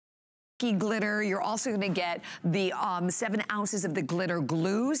glitter. You're also gonna get the 7 ounces of the glitter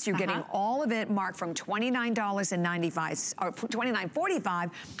glues. You're getting all of it marked from $29.95 or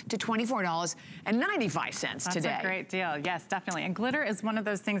 $29.45 to $24.95 today. That's a great deal. Yes, definitely. And glitter is one of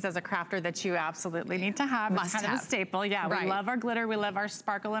those things as a crafter that you absolutely need to have. It's kind of a staple. Yeah, we love our glitter. We love our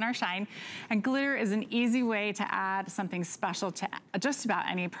sparkle and our shine. And glitter is an easy way to add something special to just about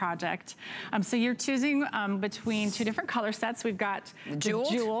any project. So you're choosing between 2 different color sets. We've got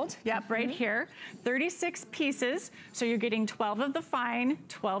jeweled. Yep, right here. 36 pieces. So you're getting 12 of the fine,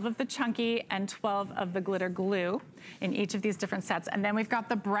 12 of the chunky, and 12 of the glitter glue in each of these different sets. And then we've got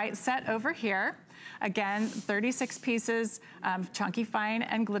the bright set over here. Again, 36 pieces, chunky fine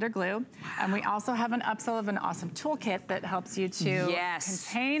and glitter glue. And we also have an upsell of an awesome toolkit that helps you to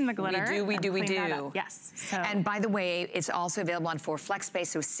contain the glitter. We do. Yes. So. And by the way, it's also available on 4 flex space,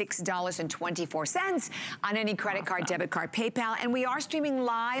 so $6.24 on any credit card, debit card, PayPal. And we are streaming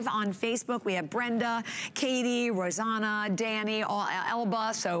live on Facebook. We have Brenda, Katie, Rosanna, Danny,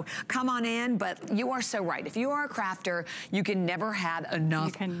 Elba. So come on in. But you are so right. If you are a crafter, you can never have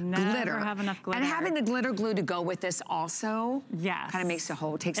enough glitter. You can never have enough glitter. And having the glitter glue to go with this also, kind of makes the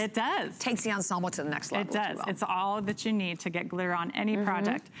whole, takes the ensemble to the next level. It does. It's all that you need to get glitter on any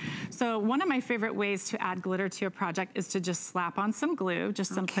project. So one of my favorite ways to add glitter to your project is to just slap on some glue,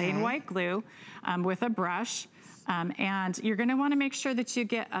 just some plain white glue with a brush. And you're gonna wanna make sure that you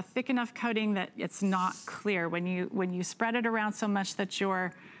get a thick enough coating that it's not clear. When you spread it around so much that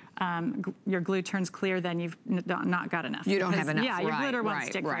your glue turns clear, then you've not got enough. You don't have enough. Yeah, your glitter won't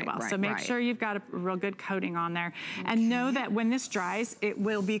stick very well. So make sure you've got a real good coating on there. And know that when this dries, it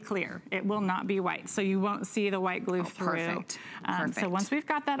will be clear. It will not be white. So you won't see the white glue through. So once we've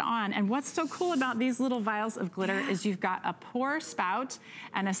got that on, and what's so cool about these little vials of glitter is you've got a pour spout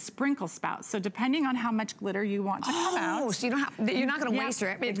and a sprinkle spout. So depending on how much glitter you want to come out. So you don't have, you're not gonna waste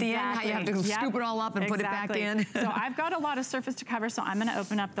it. At the end, how you have to scoop it all up and put it back in. So I've got a lot of surface to cover, so I'm gonna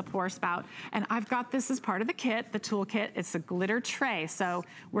open up the pour spout. And I've got this as part of the kit, the tool kit. It's a glitter tray. So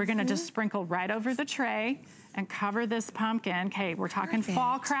we're gonna just sprinkle right over the tray and cover this pumpkin. Okay, we're talking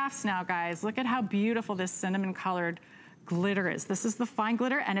fall crafts now, guys. Look at how beautiful this cinnamon colored glitter is. This is the fine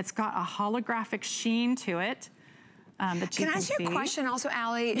glitter, and it's got a holographic sheen to it. Can I ask you a question also,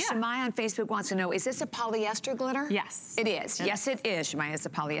 Allie? Shemai on Facebook wants to know, is this a polyester glitter? Yes. It is. Yes, it is, Shemai. It's a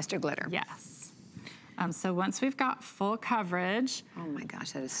polyester glitter. Yes. So once we've got full coverage. Oh my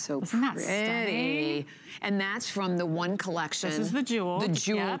gosh, that is so pretty. That stunning? And that's from the one collection. This is the jewel. The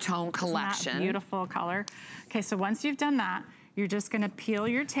jewel tone collection. Isn't that beautiful color. Okay, so once you've done that, you're just gonna peel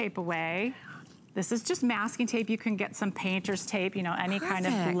your tape away. This is just masking tape. You can get some painter's tape, you know, any kind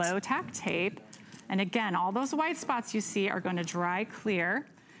of low tack tape. And again, all those white spots you see are gonna dry clear.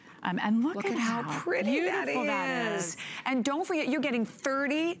 And look at how pretty that is. And don't forget, you're getting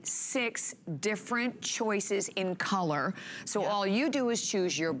 36 different choices in color. So all you do is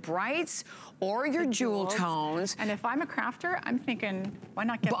choose your brights or your jewel tones. And if I'm a crafter, I'm thinking, why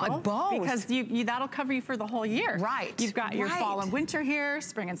not get both? Because that'll cover you for the whole year. Right. You've got your fall and winter here,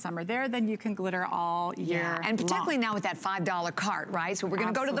 spring and summer there, then you can glitter all year and particularly now with that $5 cart, right? So we're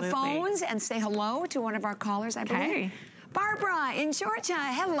gonna go to the phones and say hello to one of our callers, I believe. Barbara in Georgia.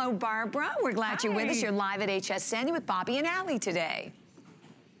 Hello, Barbara. We're glad you're with us. You're live at HSN with Bobby and Allie today.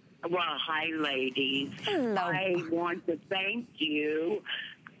 Well, hi, ladies. Hello. I want to thank you.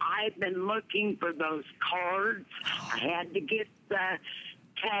 I've been looking for those cards. I had to get the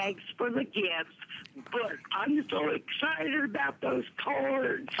tags for the gifts, but I'm so excited about those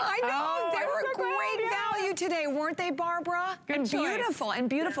cards. I know. They were great value today, weren't they, Barbara? Good choice. And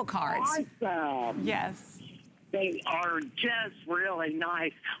beautiful cards. Awesome. Yes. They are just really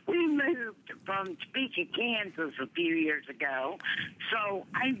nice. We moved from Topeka, Kansas a few years ago, so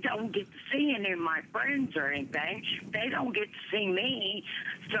I don't get to see any of my friends or anything. They don't get to see me,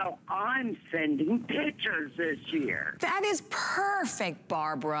 so I'm sending pictures this year. That is perfect,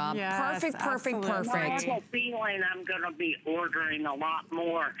 Barbara. Yes, perfect. I have a feeling I'm going to be ordering a lot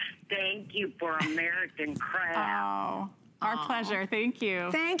more. Thank you for American Craft. Oh. Our pleasure, thank you.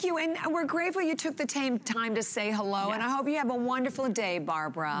 Thank you, and we're grateful you took the time to say hello, and I hope you have a wonderful day,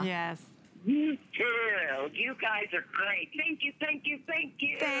 Barbara. Yes. You too. You guys are great. Thank you, thank you, thank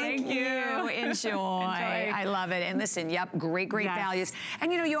you. Thank you. Enjoy. I love it. And listen, great values.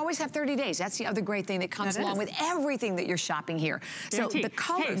 And you know, you always have 30 days. That's the other great thing that comes along with everything that you're shopping here. So the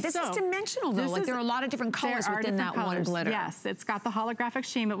color, this is dimensional though. Like there are a lot of different colors within that one glitter. Yes, it's got the holographic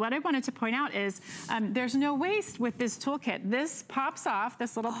sheen. But what I wanted to point out is there's no waste with this toolkit. This pops off,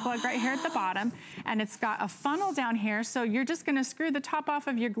 this little plug right here at the bottom, and it's got a funnel down here. So you're just gonna screw the top off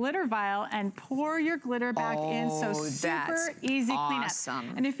of your glitter vial and pour your glitter back in. So super easy cleanup.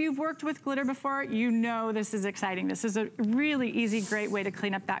 And if you've worked with glitter before, you know this is exciting. This is a really easy, great way to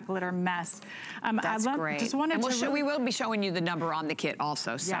clean up that glitter mess. That's great. Just wanted and we will be showing you the number on the kit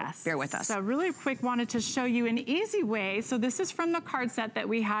also, so bear with us. So really quick, wanted to show you an easy way. So this is from the card set that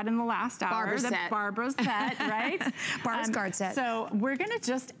we had in the last hour. Barbara's set, right? Barbara's card set. So we're gonna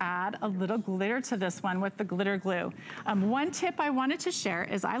just add a little glitter to this one with the glitter glue. One tip I wanted to share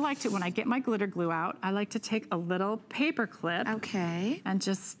is I like to, when I get my glitter glue out, I like to take a little paper clip. Okay. And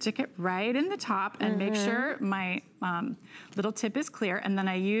just stick it right in the top and make sure my little tip is clear. And then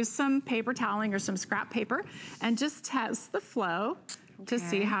I use some paper toweling or some scrap paper and just test the flow to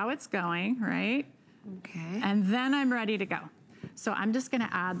see how it's going, right? Okay. And then I'm ready to go. So I'm just gonna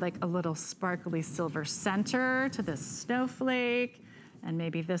add like a little sparkly silver center to this snowflake, and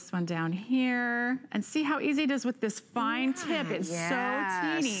maybe this one down here, and see how easy it is with this fine tip. It's so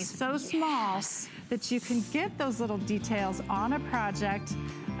teeny, so small that you can get those little details on a project,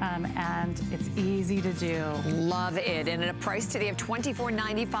 and it's easy to do. Love it. And at a price today of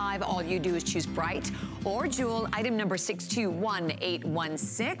 $24.95, all you do is choose Bright or Jewel, item number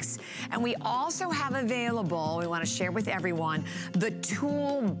 621816. And we also have available, we want to share with everyone, the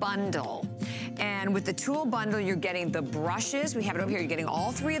Tool Bundle. And with the Tool Bundle, you're getting the brushes. We have it over here. You're getting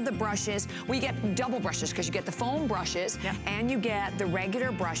all 3 of the brushes. We get double brushes because you get the foam brushes, and you get the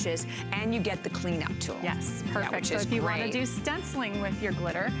regular brushes, and you get the cleanup tool. Yes, perfect. So if you want to do stenciling with your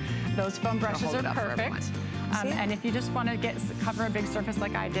glitter, those foam brushes are perfect. And if you just want to cover a big surface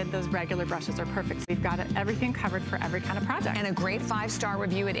like I did, those regular brushes are perfect. So you've got everything covered for every kind of project. And a great 5-star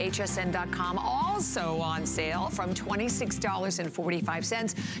review at hsn.com, also on sale from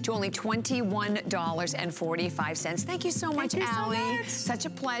 $26.45 to only $21.45. Thank you so much, Allie. Such a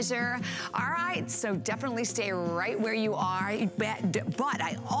pleasure. All right, so definitely stay right where you are. But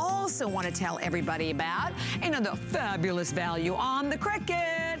I also want to tell everybody about another fabulous value on the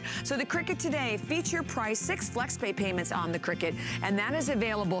Cricut. So the Cricut today, feature price 6 FlexPay payments on the Cricut, and that is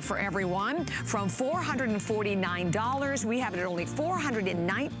available for everyone from $449. We have it at only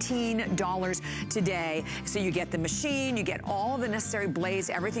 $419 today. So you get the machine, you get all the necessary blades,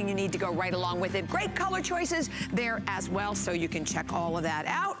 everything you need to go right along with it. Great color choices there as well, so you can check all of that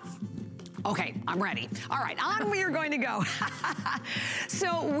out. Okay, I'm ready. All right, on we are going to go.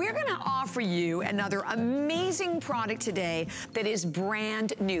 So we're gonna offer you another amazing product today that is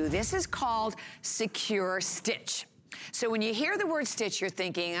brand new. This is called Secure Stitch. So when you hear the word stitch, you're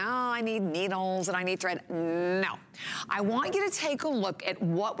thinking, oh, I need needles and I need thread. No. I want you to take a look at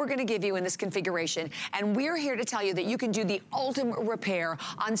what we're gonna give you in this configuration, and we're here to tell you that you can do the ultimate repair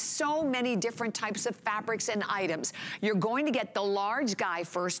on so many different types of fabrics and items. You're going to get the large guy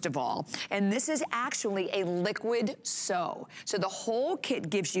first of all, and this is actually a liquid sew. So the whole kit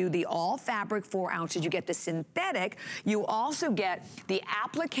gives you the all fabric 4 ounces. You get the synthetic. You also get the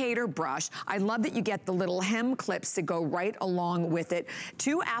applicator brush. I love that you get the little hem clips to go right along with it.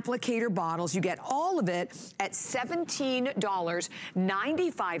 2 applicator bottles. You get all of it at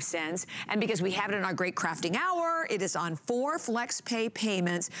 $17.95. And because we have it in our great crafting hour, it is on 4 flex pay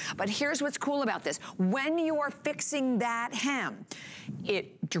payments. But here's what's cool about this. When you are fixing that hem,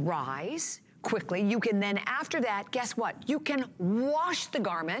 it dries quickly. You can then, after that, guess what? You can wash the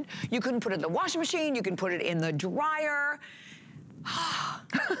garment. You can put it in the washing machine. You can put it in the dryer.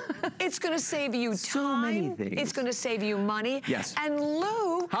 It's going to save you time. So many things. It's going to save you money. Yes. And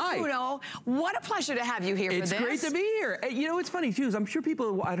Lou, hi. Uno, what a pleasure to have you here for this. It's great to be here. You know, it's funny too, is I'm sure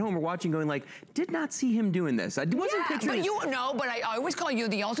people at home are watching going like, did not see him doing this. I wasn't picturing but but I always call you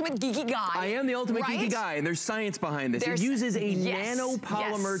the ultimate geeky guy. I am the ultimate geeky guy, and there's science behind this. It uses a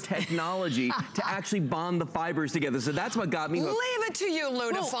nanopolymer technology to actually bond the fibers together. So that's what got me hooked. Leave it to you,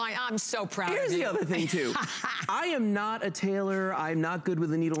 Lou, to find. I'm so proud of you. Here's the other thing too. I am not a tailor. I'm not good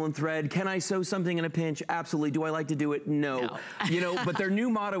with a needle and thread. Can I sew something in a pinch? Absolutely. Do I like to do it? No. You know, but their new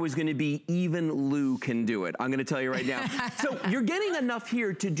motto is going to be, even Lou can do it. I'm going to tell you right now. So you're getting enough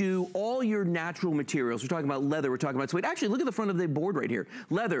here to do all your natural materials. We're talking about leather. We're talking about suede. Actually, look at the front of the board right here.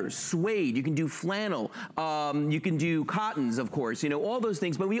 Leather, suede. You can do flannel. You can do cottons, of course. You know, all those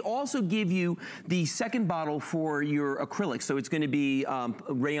things. But we also give you the second bottle for your acrylics. So it's going to be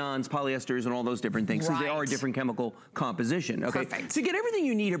rayons, polyesters, and all those different things. Since they are a different chemical composition. Okay. Perfect. So you get everything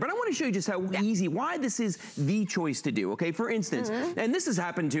you need here. But I want to show you just how easy, why this is the choice to do. Okay. For instance, and this is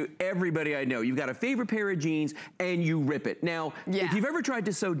happened to everybody I know. You've got a favorite pair of jeans and you rip it. Now, if you've ever tried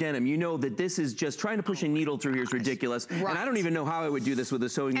to sew denim, you know that this is just trying to push a needle through here is ridiculous. Right. And I don't even know how I would do this with a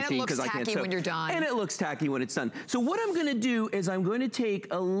sewing machine because I can't sew. And it looks tacky when you're done. And it looks tacky when it's done. So what I'm gonna do is I'm going to take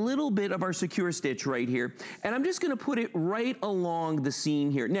a little bit of our secure stitch right here, and I'm just gonna put it right along the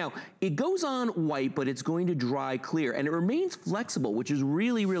seam here. Now, it goes on white, but it's going to dry clear, and it remains flexible, which is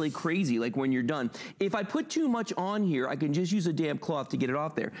really, really crazy, like when you're done. If I put too much on here, I can just use a damp cloth to get it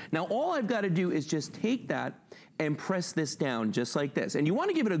off there. Now, all I've got to do is just take that and press this down just like this. And you want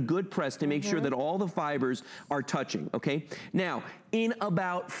to give it a good press to make sure that all the fibers are touching, okay? Now, in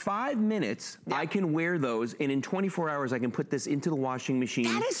about 5 minutes, I can wear those, and in 24 hours, I can put this into the washing machine.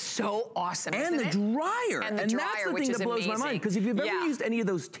 That is so awesome, and the dryer. And that's the thing that blows my mind, because if you've ever used any of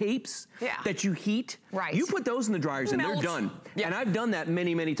those tapes that you heat, you put those in the dryers and they're done. And I've done that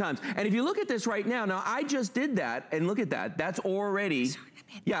many, many times. And if you look at this right now, I just did that, and look at that. That's already...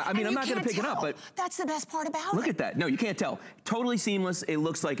 Yeah, I mean, I'm not going to pick it up, but... That's the best part about it. Look at that. No, you can't tell. Totally seamless. It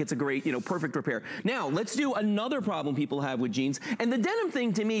looks like it's a great, perfect repair. Now, let's do another problem people have with jeans. And the denim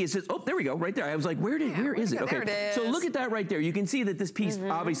thing to me is just, oh, there we go, right there. I was like, where is it? Okay, there it is. So look at that right there. You can see that this piece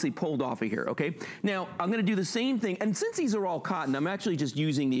obviously pulled off of here, okay? Now, I'm going to do the same thing. And since these are all cotton, I'm actually just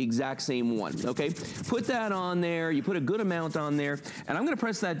using the exact same one, okay? Put that on there. You put a good amount on there. And I'm going to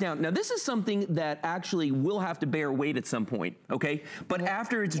press that down. Now, this is something that actually will have to bear weight at some point, okay? But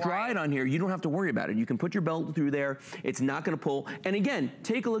after it's dried on here, you don't have to worry about it. You can put your belt through there. It's not going to pull. And again,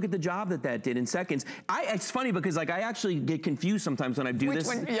 take a look at the job that did in seconds. It's funny because I actually get confused sometimes when I do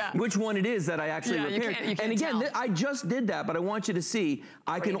this. Which one it is that I actually repaired. You can't and again, I just did that, but I want you to see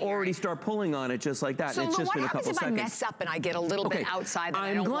I can already start pulling on it just like that. So it's just been a couple seconds. What happens if I mess up and I get a little bit outside that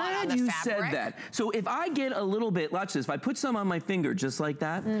I don't want on the fabric? I'm glad you said that. So if I get a little bit, watch this, if I put some on my finger just like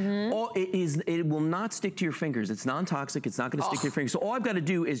that, it will not stick to your fingers. It's non-toxic. It's not going to stick to your fingers. So all I've got to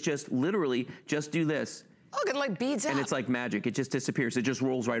do is just literally just do this. Look, it like beads up. And it's like magic. It just disappears. It just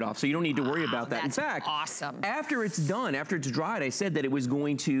rolls right off. So you don't need to worry about that. In fact, after it's done, after it's dried, I said that it was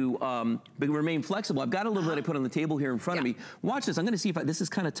going to remain flexible. I've got a little bit I put on the table here in front of me. Watch this. I'm going to see if this is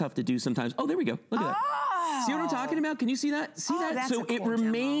kind of tough to do sometimes. Oh, there we go. Look at that. See what I'm talking about? Can you see that? See that? So it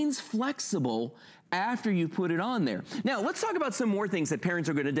remains flexible after you put it on there. Now, let's talk about some more things that parents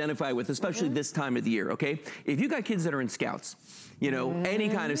are going to identify with, especially this time of the year, okay? If you got kids that are in scouts, any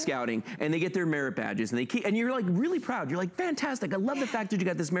kind of scouting, and they get their merit badges, and you're like really proud. You're like, fantastic, I love the fact that you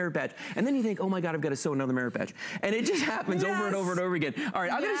got this merit badge. And then you think, oh my God, I've got to sew another merit badge. And it just happens over and over and over again. All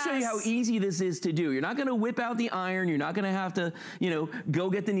right, I'm going to show you how easy this is to do. You're not going to whip out the iron. You're not going to have to, go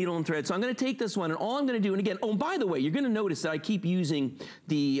get the needle and thread. So I'm going to take this one, and all I'm going to do, and again, oh, by the way, you're going to notice that I keep using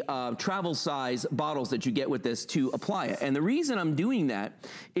the travel size bottles that you get with this to apply it. And the reason I'm doing that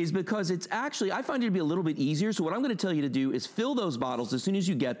is because it's actually, I find it to be a little bit easier. So what I'm going to tell you to do is fill those bottles as soon as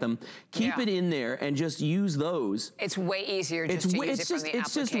you get them, keep it in there, and just use those. It's way easier just to use it from the applicator.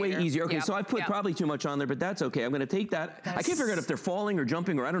 It's just way easier. Okay, so I put probably too much on there, but that's okay. I'm going to take that. I can't figure out if they're falling or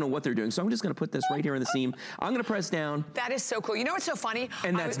jumping, or I don't know what they're doing. So I'm just going to put this right here in the seam. I'm going to press down. That is so cool. You know what's so funny?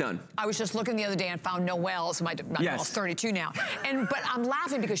 And that's done. I was just looking the other day and found Noelle's. My Noelle's 32 now. But I'm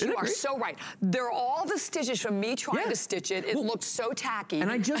laughing because you are so right. They're all the stitches from me trying to stitch it. It looked so tacky. And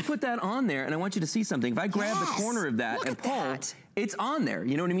I just put that on there, and I want you to see something. If I grab the corner of that and pull, it's on there,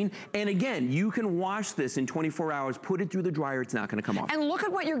 you know what I mean? And again, you can wash this in 24 hours, put it through the dryer, it's not gonna come off. And look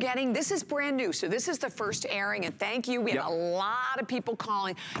at what you're getting. This is brand new, so this is the first airing, and thank you. We had a lot of people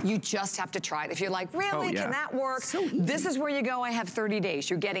calling. You just have to try it. If you're like, really, can that work? So easy. This is where you go, I have 30 days.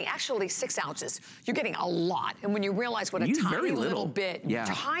 You're getting actually 6 ounces. You're getting a lot. And when you realize what a tiny little bit,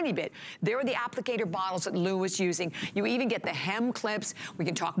 tiny bit, there are the applicator bottles that Lou was using. You even get the hem clips. We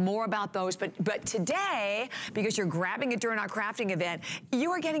can talk more about those, but today, because you're grabbing it during our crafting event, you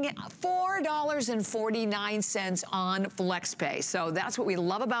are getting it $4.49 on FlexPay. So that's what we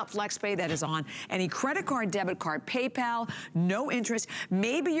love about FlexPay. That is on any credit card, debit card, PayPal, no interest.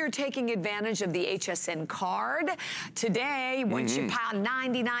 Maybe you're taking advantage of the HSN card. Today, once you pile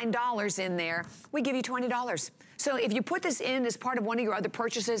 $99 in there, we give you $20. So if you put this in as part of one of your other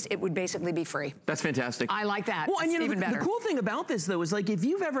purchases, it would basically be free. That's fantastic. I like that. Well, and even better. The cool thing about this, though, is like if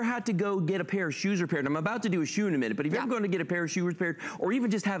you've ever had to go get a pair of shoes repaired, I'm about to do a shoe in a minute, but if you're ever going to get a pair of shoes repaired or even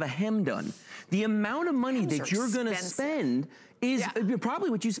just have a hem done, the amount of money that you're going to spend is probably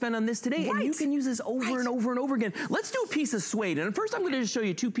what you spend on this today. And you can use this over and over and over again. Let's do a piece of suede. And first I'm going to just show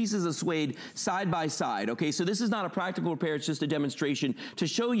you 2 pieces of suede side by side. Okay, so this is not a practical repair. It's just a demonstration to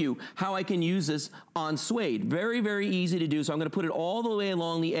show you how I can use this on suede. Very, very easy to do. So I'm going to put it all the way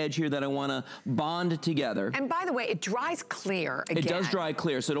along the edge here that I want to bond together. And by the way, it dries clear again. It does dry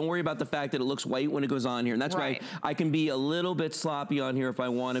clear. So don't worry about the fact that it looks white when it goes on here. And that's why I can be a little bit sloppy on here if I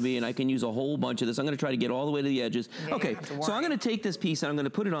want to be. And I can use a whole bunch of this. I'm going to try to get all the way to the edges. Okay, so I'm going to take this piece and I'm going to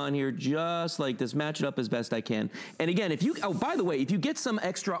put it on here just like this, match it up as best I can. And again, if you, oh, by the way, if you get some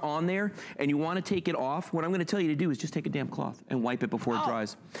extra on there and you want to take it off, what I'm going to tell you to do is just take a damp cloth and wipe it before it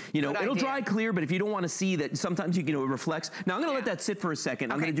dries. You know, it'll dry clear, but if you don't want to see that, sometimes you can, it reflects. Now I'm going to let that sit for a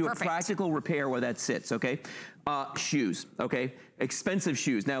second. I'm going to do a practical repair where that sits, okay? Shoes, okay? Expensive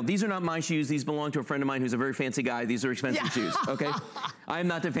shoes. Now, these are not my shoes. These belong to a friend of mine who's a very fancy guy. These are expensive shoes, okay? I am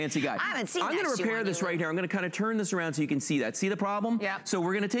not the fancy guy. I haven't seen I'm going to repair this right here. I'm going to kind of turn this around so you can see that. See the problem? Yeah. So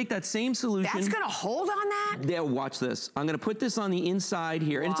we're going to take that same solution. That's going to hold on that? Yeah, watch this. I'm going to put this on the inside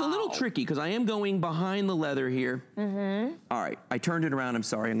here. And it's a little tricky because I am going behind the leather here. All right, I turned it around. I'm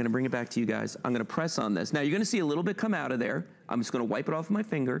sorry. I'm going to bring it back to you guys. I'm going to press on this. Now, you're going to see a little bit come out of there. I'm just going to wipe it off with my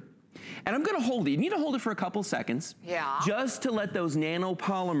finger. And I'm going to hold it. You need to hold it for a couple seconds. Yeah. Just to let those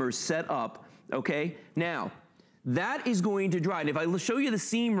nanopolymers set up, okay? Now, that is going to dry. And if I show you the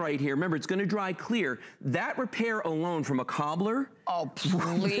seam right here, remember, it's going to dry clear. That repair alone from a cobbler,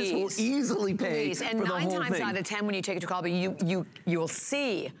 please. This will easily pay And for the 9 whole times thing. out of 10, when you take it to a cobbler, you'll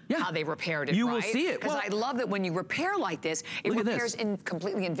see how they repaired it, You will see it. Because I love that when you repair like this, it repairs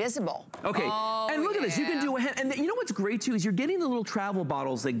completely invisible. Okay, and look at this. You can do a hand, and you know what's great too is you're getting the little travel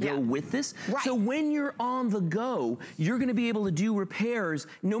bottles that go with this. So when you're on the go, you're going to be able to do repairs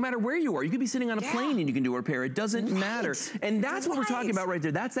no matter where you are. You could be sitting on a plane and you can do a repair. It doesn't matter. And that's what we're talking about right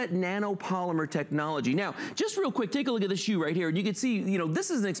there. That's that nanopolymer technology. Now, just real quick, take a look at this shoe right here. And you can see, you know,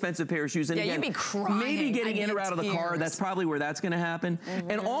 this is an expensive pair of shoes. And again, you'd be crying. Maybe getting in or out of the car, that's probably where that's going to happen.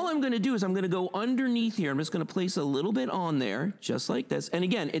 And all I'm going to do is I'm going to go underneath here. I'm just going to place a little bit on there, just like this. And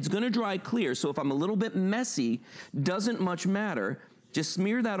again, it's going to dry clear. So if I'm a little bit messy, doesn't much matter. Just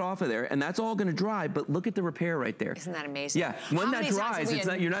smear that off of there, and that's all going to dry, but look at the repair right there. Isn't that amazing? Yeah, when that dries, it's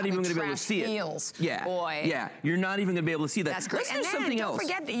not, you're not even going to be able to see heels. it. Yeah, boy. Yeah, you're not even going to be able to see that. That's great. Let's do something else. Don't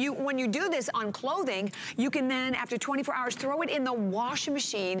forget that when you do this on clothing, you can then, after 24 hours, throw it in the washing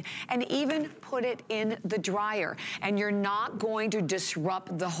machine and even put it in the dryer. And you're not going to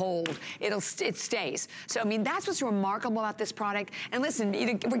disrupt the hold. It stays. So, I mean, that's what's remarkable about this product. And listen,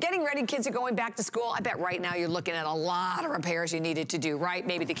 we're getting ready. Kids are going back to school. I bet right now you're looking at a lot of repairs you needed to do, right?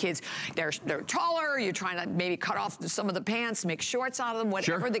 Maybe the kids, they're taller, you're trying to maybe cut off some of the pants, make shorts out of them,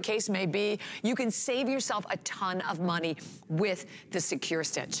 whatever the case may be. You can save yourself a ton of money with the Secure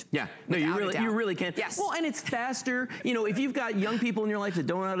Stitch. Yeah, no, you really can. Yes. Well, and it's faster. You know, if you've got young people in your life that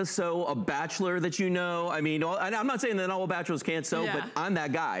don't know how to sew, a bachelor that you know, I mean, I'm not saying that all bachelors can't sew, but I'm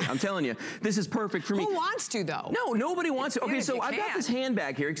that guy. I'm telling you, this is perfect for me. Who wants to, though? No, nobody wants to. Okay, so I've got this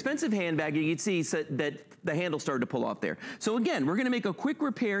handbag here, expensive handbag. You can see that the handle started to pull off there. So again, we're going to make a quick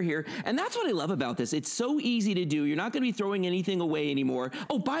repair here, and that's what I love about this. It's so easy to do. You're not going to be throwing anything away anymore.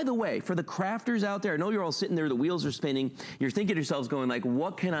 Oh, by the way, for the crafters out there, I know you're all sitting there, the wheels are spinning. You're thinking to yourselves going like,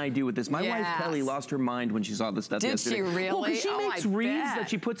 what can I do with this? My wife, Kelly, lost her mind when she saw this stuff yesterday. Did she really? Well, because she makes wreaths that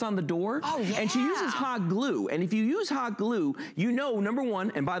she puts on the door, and she uses hot glue. And if you use hot glue, you know, number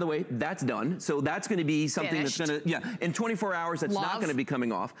one, and by the way, that's done. So that's going to be something that's going to, in 24 hours, that's not going to be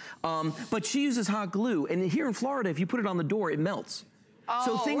coming off. But she uses hot glue, and here in Florida, if you put it on the door, it melts.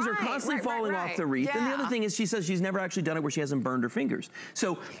 So things are constantly falling off the wreath. And the other thing is she says she's never actually done it where she hasn't burned her fingers.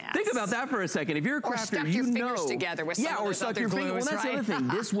 So think about that for a second. If you're a crafter, you know. Or stuck your fingers together with some of those other glues, well, that's the other thing.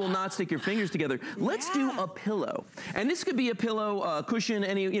 This will not stick your fingers together. Let's do a pillow. And this could be a pillow, cushion,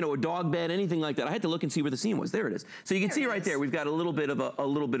 any, you know, a dog bed, anything like that. I had to look and see where the seam was. There it is. So you can see right there, we've got a little bit of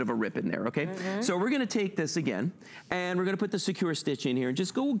a rip in there, okay? So we're gonna take this again, and we're gonna put the Secure Stitch in here and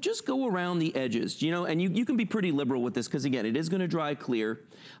just go around the edges, you know, and you can be pretty liberal with this because again, it is gonna dry clear.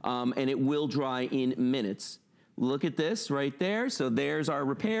 And it will dry in minutes. Look at this right there. So there's our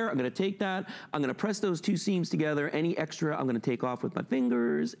repair. I'm going to take that. I'm going to press those two seams together. Any extra, I'm going to take off with my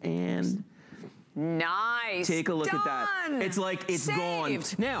fingers and nice. Take a look at that. It's like it's gone.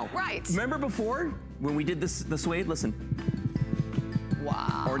 Now, remember before when we did the suede? Listen.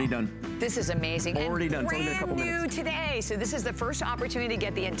 Wow. Already done. This is amazing. Already done. Brand new today. So this is the first opportunity to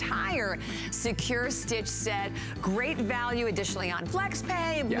get the entire Secure Stitch set. Great value additionally on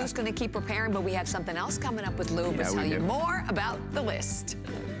FlexPay. Lou's going to keep preparing, but we have something else coming up with Lou. We'll tell you more about the list.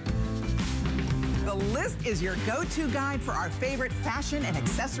 The list is your go-to guide for our favorite fashion and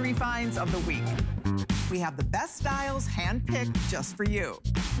accessory finds of the week. We have the best styles handpicked just for you.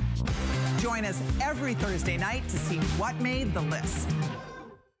 Join us every Thursday night to see what made the list.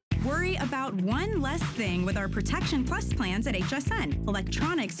 Worry about one less thing with our Protection Plus plans at HSN.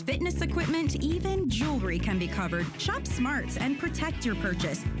 Electronics, fitness equipment, even jewelry can be covered. Shop smart and protect your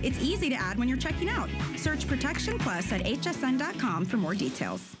purchase. It's easy to add when you're checking out. Search Protection Plus at hsn.com for more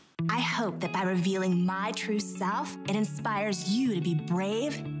details. I hope that by revealing my true self, it inspires you to be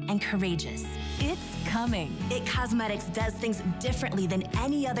brave and courageous. It's coming. IT Cosmetics does things differently than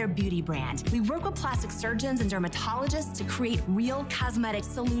any other beauty brand. We work with plastic surgeons and dermatologists to create real cosmetic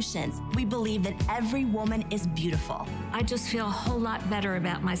solutions. We believe that every woman is beautiful. I just feel a whole lot better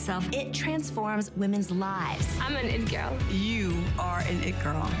about myself. It transforms women's lives. I'm an it girl. You are an it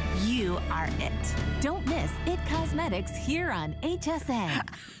girl. You are it. Don't miss IT Cosmetics here on HSN.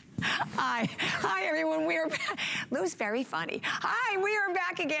 Hi everyone, we are back. Lou's very funny. Hi, we are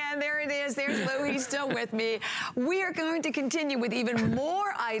back again. There it is, there's Lou, he's still with me. We are going to continue with even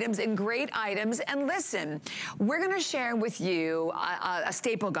more items and great items. And listen, we're gonna share with you a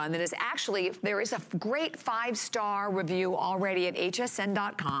staple gun that is actually, there is a great 5-star review already at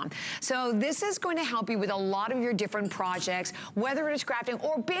hsn.com. So this is going to help you with a lot of your different projects, whether it is crafting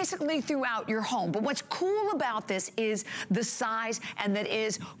or basically throughout your home. But what's cool about this is the size, and that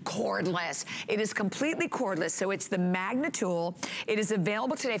is cordless. It is completely cordless, so it's the Magna tool. It is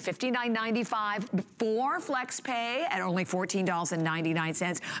available today, $59.95 for FlexPay at only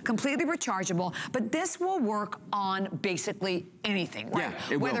 $14.99. Completely rechargeable, but this will work on basically anything, right?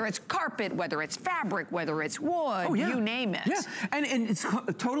 Yeah, whether it's carpet, whether it's fabric, whether it's wood, you name it. Yeah, and it's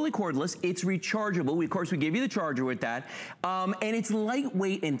totally cordless. It's rechargeable. Of course, we gave you the charger with that. And it's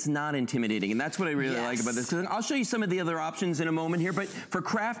lightweight and it's not intimidating. And that's what I really like about this. I'll show you some of the other options in a moment here, but for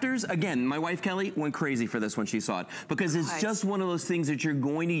crafters, again, my wife Kelly went crazy for this when she saw it, because it's just one of those things that you're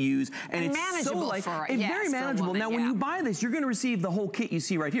going to use, and it's manageable so light. it's very manageable. Woman, now, when you buy this, you're going to receive the whole kit you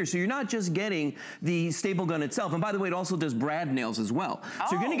see right here. So you're not just getting the staple gun itself. And by the way, it also does brad nails as well.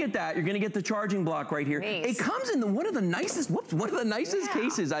 So you're going to get that. You're going to get the charging block right here. Nice. It comes in one of the nicest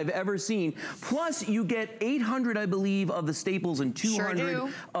cases I've ever seen. Plus, you get 800, I believe, of the staples and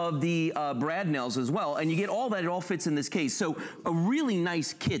 200 of the brad nails as well. And you get all that. It all fits in this case. So a really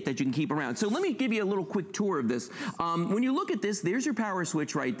nice kit that you can keep around. So let me give you a little quick tour of this. When you look at this, there's your power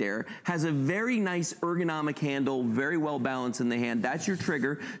switch right there. Has a very nice ergonomic handle, very well balanced in the hand. That's your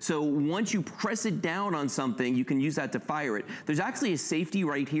trigger. So once you press it down on something, you can use that to fire it. There's actually a safety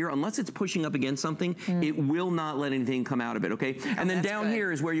right here. Unless it's pushing up against something, it will not let anything come out of it, okay? And then down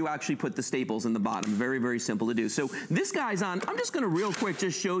here is where you actually put the staples in the bottom. Very, very simple to do. So this guy's on. I'm just gonna real quick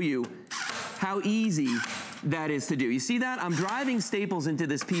just show you how easy that is to do. You see that? I'm driving staples into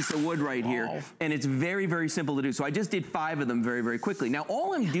this piece of wood right here, and it's very, very simple to do. So I just did 5 of them very, very quickly. Now,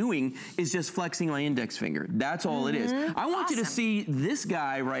 all I'm doing is just flexing my index finger. That's all it is. I want you to see this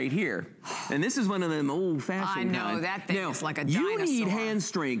guy right here. And this is one of them old-fashioned I know, that thing is like a dinosaur. You need hand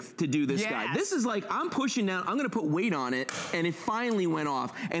strength to do this guy. This is like, I'm pushing down, I'm gonna put weight on it, and it finally went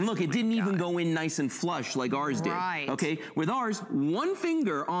off. And look, it didn't even go in nice and flush like ours did. Okay, with ours, one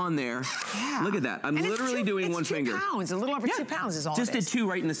finger on there. Look at that. I'm literally doing one finger. 2 pounds, a little over 2 pounds is all just it is. did 2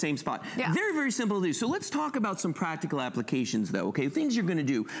 right in the same spot. Very, very simple to do. So let's talk about some practical applications though, okay? Things you're gonna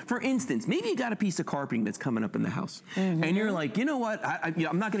do. For instance, maybe you got a piece of carpeting that's coming up in the house. And you're like, you know what?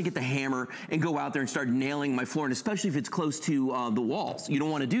 I'm not gonna get the hammer and go out there and start nailing my floor, and especially if it's close to the walls. You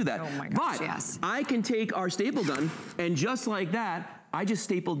don't wanna do that. Oh my gosh, but I can take our staple gun and just like that, I just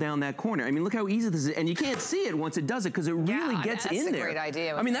stapled down that corner. I mean, look how easy this is. And you can't see it once it does it because it really gets in there. That's a great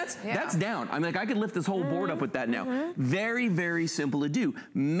idea. I mean, that's down. I mean, like I could lift this whole board up with that now. Very, very simple to do.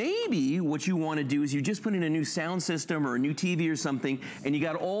 Maybe what you want to do is you just put in a new sound system or a new TV or something, and you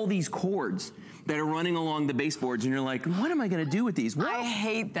got all these cords that are running along the baseboards, and you're like, what am I going to do with these? Well, I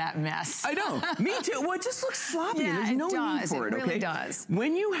hate that mess. I know. Me too. Well, it just looks sloppy. And there's no need for it, okay? It really does.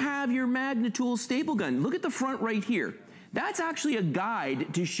 When you have your Magna Tool staple gun, look at the front right here. That's actually a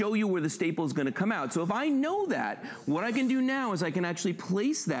guide to show you where the staple is going to come out. So if I know that, what I can do now is I can actually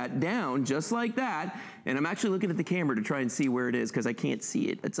place that down just like that. And I'm actually looking at the camera to try and see where it is because I can't see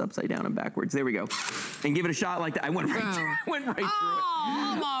it. It's upside down and backwards. There we go. And give it a shot like that. I went right through it. Went right through it.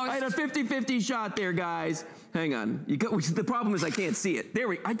 Almost. I had a 50-50 shot there, guys. Hang on. The problem is I can't see it. There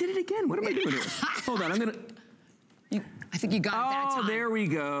we go. I did it again. What am I doing here? Hold on. I'm going to... I think you got it that time. Oh, there we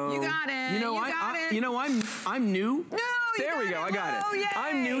go. You got it. You know, I'm new. No, there we go. I got it. Yay.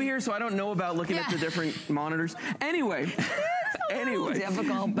 I'm new here, so I don't know about looking at the different monitors. Anyway. Anyway.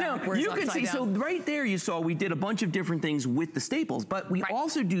 Difficult now, you can see, so right there you saw we did a bunch of different things with the staples, but we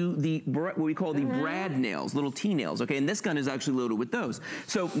also do the, what we call the brad nails, little T-nails, okay? And this gun is actually loaded with those.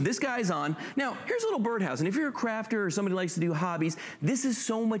 So this guy's on. Now, here's a little birdhouse, and if you're a crafter or somebody who likes to do hobbies, this is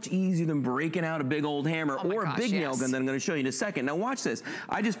so much easier than breaking out a big old hammer or a big nail gun that I'm gonna show you in a second. Now watch this.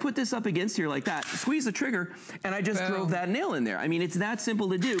 I just put this up against here like that, squeeze the trigger, and I just drove that nail in there. I mean, it's that simple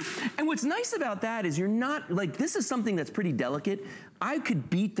to do. And what's nice about that is you're not, like, this is something that's pretty delicate. I could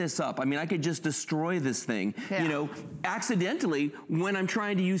beat this up. I mean, I could just destroy this thing, you know, accidentally when I'm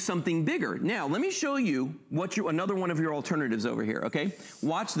trying to use something bigger. Now, let me show you what another one of your alternatives over here, okay?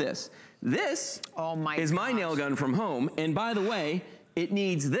 Watch this. This is my nail gun from home, and by the way, it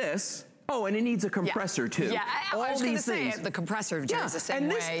needs this. Oh, and it needs a compressor too. Yeah, I was going to say the compressor is the same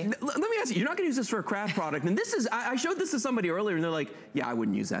way. Let me ask you, you're not going to use this for a craft product. And this is, I showed this to somebody earlier and they're like, yeah, I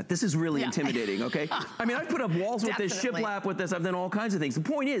wouldn't use that. This is really intimidating, okay? I mean, I've put up walls with this, shiplap with this, I've done all kinds of things. The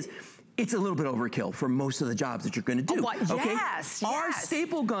point is, it's a little bit overkill for most of the jobs that you're going to do. Okay? Our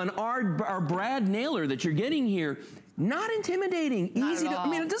staple gun, our brad nailer that you're getting here, not intimidating, easy to, I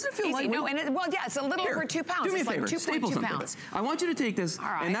mean, it doesn't feel like. No, and it's a little over 2 pounds. Do me a favor, it's like 2.2 pounds. I want you to take this,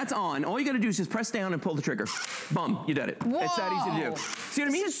 and that's on. All you gotta do is just press down and pull the trigger. Boom, you did it. Whoa. It's that easy to do. See what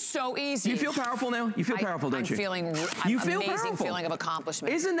I mean? This is so easy. You feel powerful now? You feel powerful, don't you? I'm feeling amazing feeling of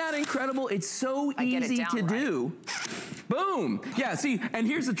accomplishment. Isn't that incredible? It's so easy to do. Boom. Yeah, see, and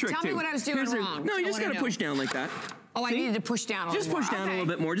here's the trick, Tell me what I was doing wrong. No, you just gotta push down like that. Oh, I needed to push down a little more. Just push down a little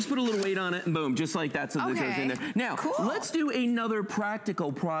bit more. Just put a little weight on it and boom, just like that so that it goes in there. Now, let's do another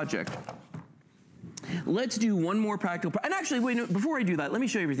practical project. Let's do one more practical, and actually, wait, no, before I do that, let me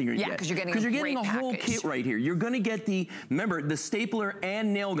show you everything you're gonna get. Because you're getting a whole kit right here. You're gonna get the, remember, the stapler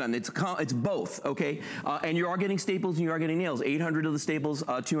and nail gun. It's both, okay? And you are getting staples and you are getting nails. 800 of the staples,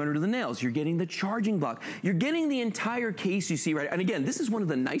 200 of the nails. You're getting the charging block. You're getting the entire case you see right, and again, this is one of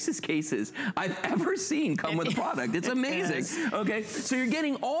the nicest cases I've ever seen come with a product. It's amazing, okay? So you're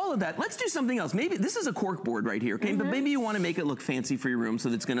getting all of that. Let's do something else. Maybe, this is a cork board right here, okay? But maybe you wanna make it look fancy for your room so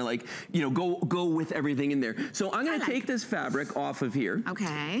that's gonna, like, you know, go with everything in there. So I'm gonna take this fabric off of here.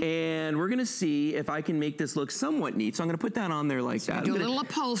 Okay. And we're gonna see if I can make this look somewhat neat. So I'm gonna put that on there like that. Do a little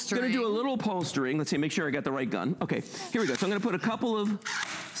upholstering. Gonna do a little upholstering. Let's see, make sure I got the right gun. Okay, here we go. So I'm gonna put a couple of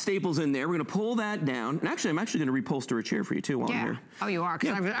staples in there. We're gonna pull that down. And actually, I'm actually gonna reupholster a chair for you too while I'm here. Oh, you are?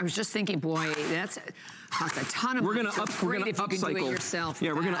 Because I was just thinking, boy, that's a ton of we're gonna upcycle.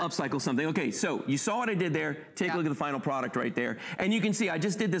 Yeah, we're gonna upcycle something. Okay, so you saw what I did there. Take a look at the final product right there. And you can see I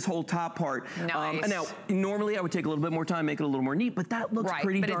just did this whole top part. Nice. Now, normally I would take a little bit more time, make it a little more neat, but that looks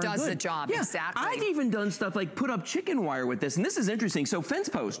pretty darn good. But it does the job, exactly. I've even done stuff like put up chicken wire with this, and this is interesting. So fence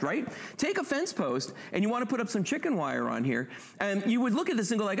post, right? Take a fence post, and you want to put up some chicken wire on here, and you would look at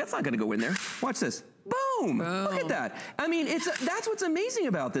this and go like, that's not gonna go in there. Watch this. Boom! Look at that. I mean, that's what's amazing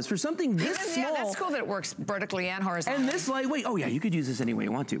about this. For something this small. Yeah, that's cool that it works vertically and horizontally. And this lightweight. Oh yeah, you could use this any way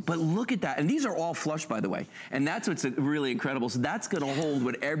you want to. But look at that. And these are all flush, by the way. And that's what's really incredible. So that's going to hold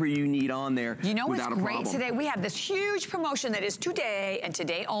whatever you need on there. You know what's great today? We have this huge promotion that is today and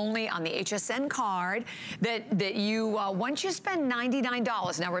today only on the HSN card that you, once you spend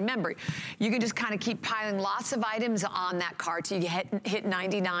 $99, now remember, you can just kind of keep piling lots of items on that card till you hit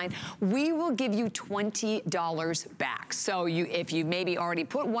 $99. We will give you $20 back. So if you maybe already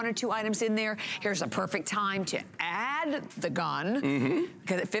put 1 or 2 items in there, here's a perfect time to add the gun,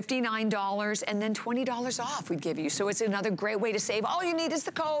 because at $59 and then $20 off we'd give you. So it's another great way to save. All you need is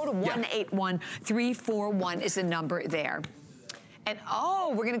the code 181341 is the number there. And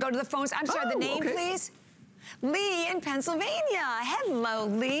we're gonna go to the phones. I'm sorry, the name please? Lee in Pennsylvania. Hello,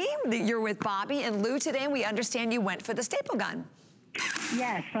 Lee. You're with Bobby and Lou today, and we understand you went for the staple gun.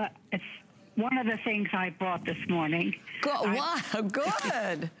 Yes, it's one of the things I bought this morning. Good. Wow,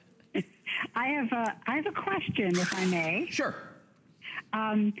 good. I have a question, if I may. Sure.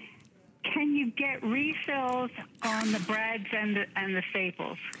 Can you get refills on the brads and the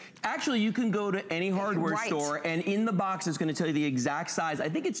staples? Actually, you can go to any hardware store, and in the box it's going to tell you the exact size. I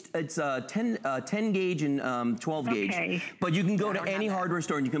think it's 10 gauge and 12 gauge. But you can go to any hardware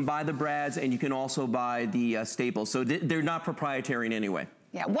store and you can buy the brads and you can also buy the staples. So they're not proprietary in any way.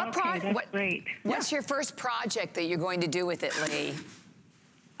 Yeah. Great. What's your first project that you're going to do with it, Lee?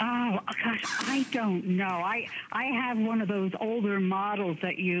 Oh gosh, I don't know. I have one of those older models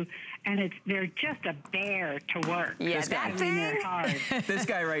that and they're just a bear to work. Yeah, that thing. They're hard. This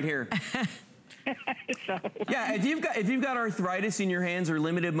guy right here. So. Yeah, if you've got arthritis in your hands or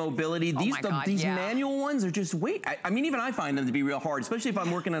limited mobility, these manual ones are just I mean, even I find them to be real hard, especially if I'm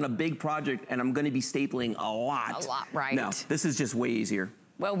working on a big project and I'm going to be stapling a lot. A lot, right? No, this is just way easier.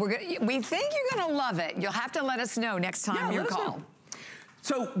 Well, we think you're gonna love it. You'll have to let us know next time you call.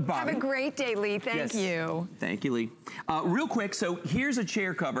 So, Bobby. Have a great day, Lee. Thank you. Thank you, Lee. Real quick, so here's a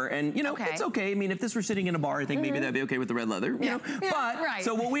chair cover, and you know, it's okay. I mean, if this were sitting in a bar, I think maybe that'd be okay with the red leather, you know? But,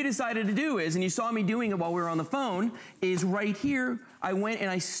 so what we decided to do is, and you saw me doing it while we were on the phone, is right here, I went and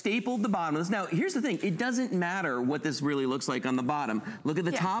I stapled the bottom of this. Now, here's the thing. It doesn't matter what this really looks like on the bottom. Look at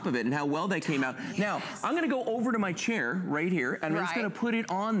the top of it and how well that came out. Now, I'm gonna go over to my chair right here, and I'm just gonna put it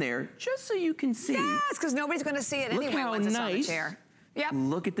on there just so you can see. Yes, because nobody's gonna see it anyway once it's on the chair. Yep.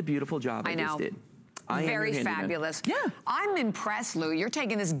 Look at the beautiful job I just did. Very fabulous. Yeah. I'm impressed, Lou. You're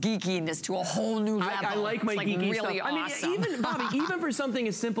taking this geekiness to a whole new level. I like my geeky really stuff. Awesome. I mean, even, Bobby, even for something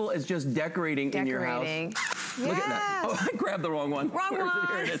as simple as just decorating in your house. Look at that. Oh, I grabbed the wrong one. Wrong one.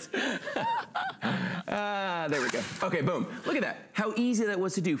 Here it is. There we go. Okay, boom. Look at that. How easy that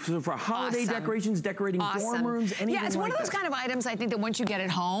was to do. So for holiday decorations, decorating dorm rooms, anything it's one of those kind of items I think that once you get it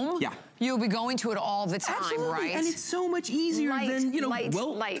home, you'll be going to it all the time, right? And it's so much easier than, you know,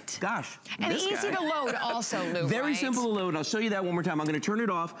 light. Gosh. And easy to load also, Lou, Very simple to load. I'll show you that one more time. I'm going to turn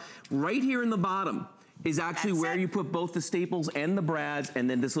it off. Right here in the bottom is actually where you put both the staples and the brads, and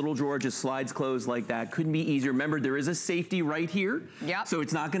then this little drawer just slides closed like that. Couldn't be easier. Remember, there is a safety right here. Yep. So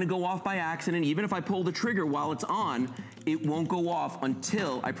it's not gonna go off by accident. Even if I pull the trigger while it's on, it won't go off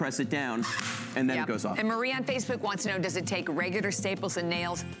until I press it down, and then it goes off. And Marie on Facebook wants to know, does it take regular staples and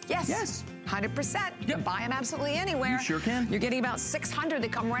nails? Yes. Yes. 100%. You can buy them absolutely anywhere. You sure can. You're getting about 600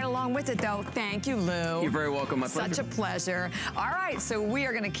 that come right along with it, though. Thank you, Lou. You're very welcome. My pleasure. Such a pleasure. All right, so we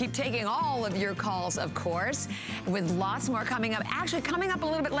are going to keep taking all of your calls, of course, with lots more coming up. Actually, coming up a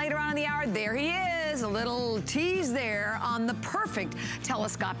little bit later on in the hour, there he is, a little tease there on the perfect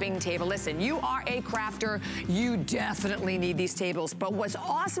telescoping table. Listen, you are a crafter. You definitely need these tables. But what's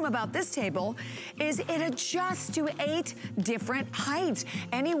awesome about this table is it adjusts to 8 different heights,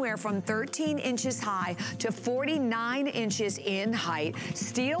 anywhere from 13 inches high to 49 inches in height.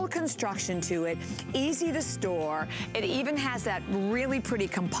 Steel construction to it, easy to store. It even has that really pretty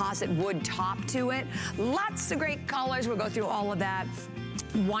composite wood top to it. Lots of great colors. We'll go through all of that.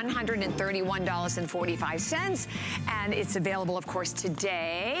 $131.45, and it's available, of course,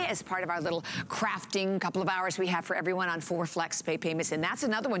 today as part of our little crafting couple of hours we have for everyone on 4 flex pay payments. And that's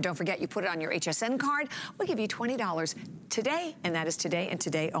another one. Don't forget, you put it on your HSN card. We'll give you $20 today, and that is today and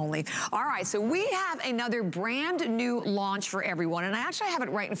today only. All right, so we have another brand new launch for everyone, and I actually have it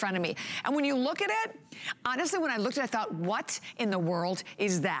right in front of me. And when you look at it, honestly, when I looked at it, I thought, what in the world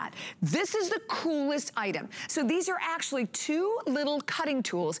is that? This is the coolest item. So these are actually 2 little cutting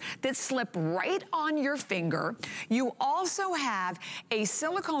tools that slip right on your finger. You also have a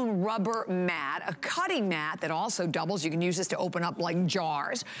silicone rubber mat, a cutting mat that also doubles. You can use this to open up like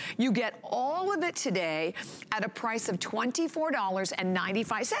jars. You get all of it today at a price of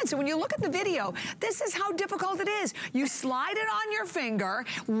 $24.95. So when you look at the video, this is how difficult it is. You slide it on your finger,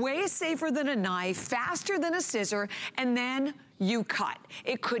 way safer than a knife, faster than a scissor, and then you cut.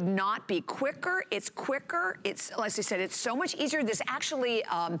 It could not be quicker. It's quicker. It's, as I said, it's so much easier. There's actually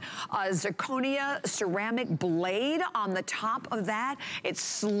a zirconia ceramic blade on the top of that. It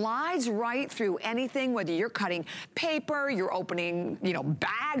slides right through anything, whether you're cutting paper, you're opening, you know,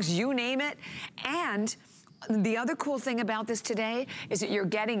 bags, you name it. And the other cool thing about this today is that you're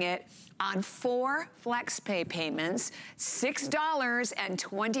getting it on 4 flex pay payments,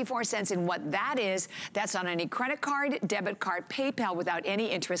 $6.24. And what that is, that's on any credit card, debit card, PayPal without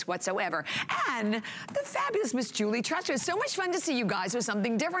any interest whatsoever. And the fabulous Miss Julie Truster. It's so much fun to see you guys with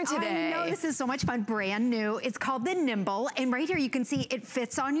something different today. I know, this is so much fun, brand new. It's called the Nimble, and right here you can see it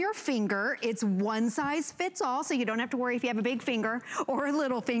fits on your finger. It's one size fits all, so you don't have to worry if you have a big finger or a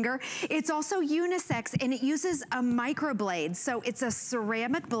little finger. It's also unisex, and it uses a microblade. So it's a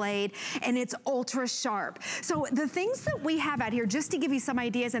ceramic blade, and it's ultra sharp. So the things that we have out here, just to give you some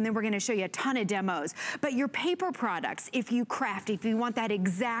ideas, and then we're gonna show you a ton of demos, but your paper products, if you craft, if you want that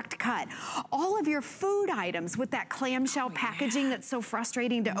exact cut, all of your food items with that clamshell packaging that's so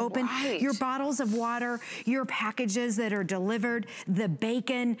frustrating to open, your bottles of water, your packages that are delivered, the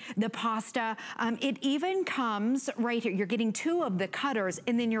bacon, the pasta, it even comes right here. You're getting 2 of the cutters,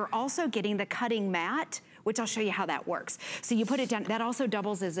 and then you're also getting the cutting mat, which I'll show you how that works. So you put it down, that also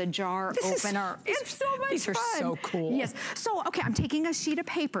doubles as a jar opener. It's so much fun. These are so cool. Yes, so okay, I'm taking a sheet of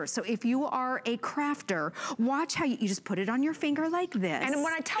paper. So if you are a crafter, watch how you just put it on your finger like this. And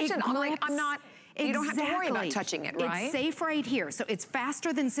when I touch it, I'm like, I'm not, you don't have to worry about touching it, right? It's safe right here. So it's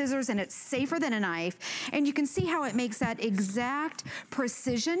faster than scissors and it's safer than a knife. And you can see how it makes that exact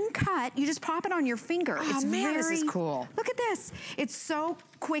precision cut. You just pop it on your finger. Oh it's man, this is cool. Look at this. It's so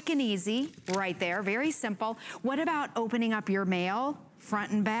quick and easy right there, very simple. What about opening up your mail?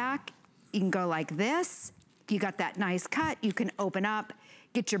 front and back. You can go like this. You got that nice cut. You can open up,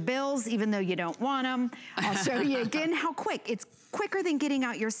 get your bills, even though you don't want them. I'll show you again how quick. It's quicker than getting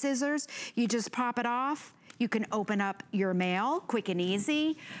out your scissors. You just pop it off. You can open up your mail, quick and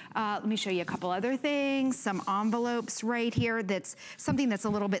easy. Let me show you a couple other things. Some envelopes right here that's something that's a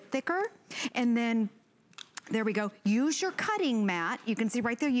little bit thicker. And then there we go. Use your cutting mat. You can see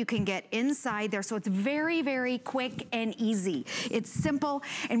right there, you can get inside there. So it's very, very quick and easy. It's simple.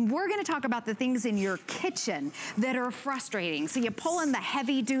 And we're gonna talk about the things in your kitchen that are frustrating. So you pull in the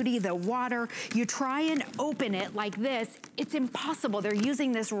heavy duty, the water, you try and open it like this. It's impossible. They're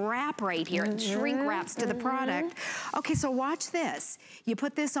using this wrap right here. It shrink wraps to the product. Okay, so watch this. You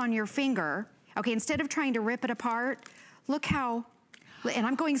put this on your finger. Okay, instead of trying to rip it apart, look how, and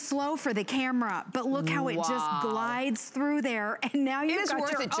I'm going slow for the camera, but look how it just glides through there, and now you've got your It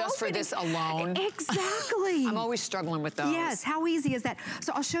is worth it just for this alone. Exactly. I'm always struggling with those. Yes, how easy is that?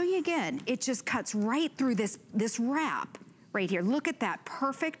 So I'll show you again. It just cuts right through this wrap right here. Look at that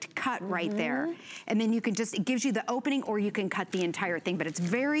perfect cut right there. And then you can just, it gives you the opening, or you can cut the entire thing, but it's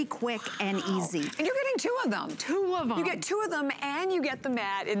very quick and easy. And you're getting 2 of them. 2 of them. You get 2 of them, and you get the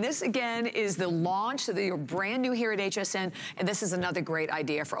mat. And this, again, is the launch, so that you're brand new here at HSN, and this is another great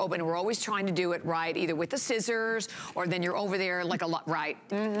idea for opening. We're always trying to do it right, either with the scissors, or then you're over there like a lot, right?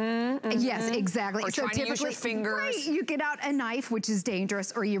 Yes, exactly. Or so trying to use your fingers. Right, you get out a knife, which is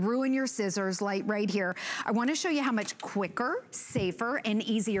dangerous, or you ruin your scissors like right here. I wanna show you how much quicker, safer, and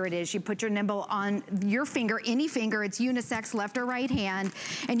easier it is. You put your nimble on your finger, any finger, it's unisex, left or right hand,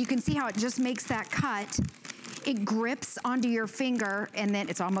 and you can see how it just makes that cut. It grips onto your finger, and then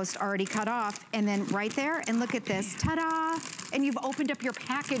it's almost already cut off, and then right there, and look at this, ta-da, and you've opened up your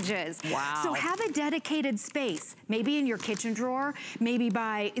packages. Wow. So have a dedicated space, maybe in your kitchen drawer, maybe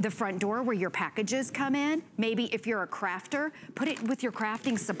by the front door where your packages come in, maybe if you're a crafter, put it with your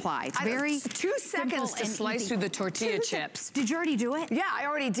crafting supply. It's very 2 seconds to slice through the tortilla chips. Did you already do it? Yeah, I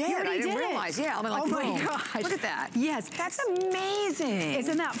already did. I didn't realize. Yeah, I'm like, oh my boom. gosh. Look at that. Yes. That's amazing.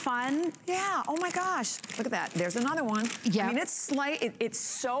 Isn't that fun? Yeah, oh my gosh. Look at that. There's another one. Yeah. I mean, it's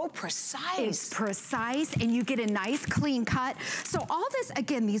so precise. It's precise, and you get a nice clean cut. So all this,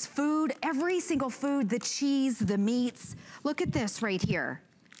 again, these food, every single food, the cheese, the meats, look at this right here.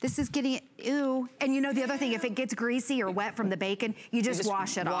 This is getting, ew. And you know the other thing, if it gets greasy or wet from the bacon, you just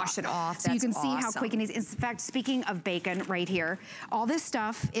wash it off. Wash it off. So you can see how quick and easy. In fact, speaking of bacon right here, all this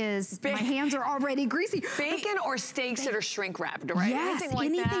stuff is, my hands are already greasy. Bacon or steaks that are shrink wrapped, right? Yes, anything like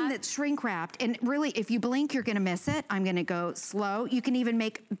anything that. that's shrink wrapped. And really, if you blink, you're gonna miss it. I'm gonna go slow. You can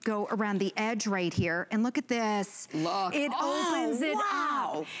even go around the edge right here. And look at this. Look. It opens it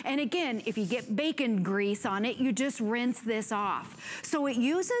out. And again, if you get bacon grease on it, you just rinse this off. So it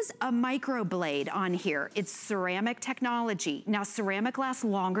uses a microblade on here. It's ceramic technology. Now, ceramic lasts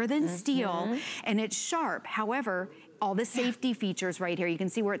longer than steel, and it's sharp. However, all the safety features right here. You can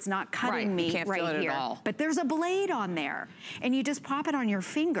see where it's not cutting me right here. But there's a blade on there, and you just pop it on your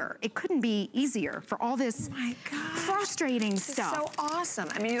finger. It couldn't be easier for all this frustrating stuff. So awesome.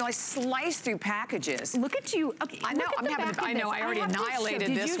 I mean, you like slice through packages. Look at you. Okay, I know. I know. I already annihilated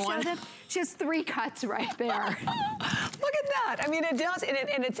this one. She has 3 cuts right there. Look at that. I mean, it does,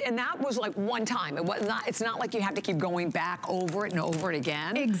 and that was like one time. It was not. It's not like you have to keep going back over it and over it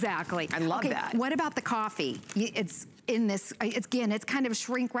again. Exactly. I love that. What about the coffee? It's in this, again, it's kind of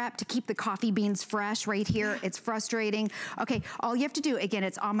shrink wrapped to keep the coffee beans fresh right here. It's frustrating. Okay, all you have to do, again,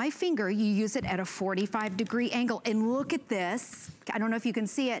 it's on my finger. You use it at a 45-degree angle, and look at this. I don't know if you can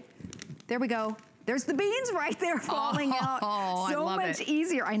see it. There we go. There's the beans right there falling out. So much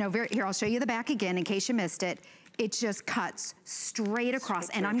easier. I know. Here, I'll show you the back again in case you missed it. It just cuts straight across,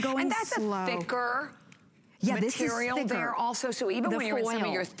 and I'm going slow. And that's a thicker material there also. So even when you're in some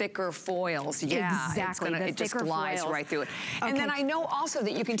of your thicker foils, exactly, it just glides right through it. Okay. And then I know also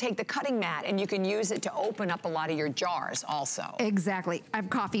that you can take the cutting mat and you can use it to open up a lot of your jars also. Exactly. I have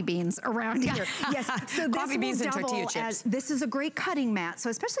coffee beans around here. Yes. So this coffee beans and tortilla chips. This is a great cutting mat.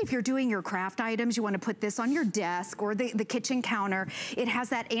 So especially if you're doing your craft items, you want to put this on your desk or the kitchen counter. It has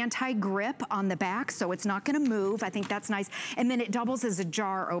that anti-grip on the back, so it's not going to move. I think that's nice. And then it doubles as a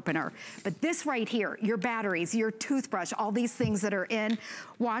jar opener. But this right here, your battery, your toothbrush, all these things that are in,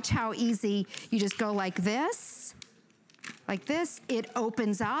 watch how easy. You just go like this, it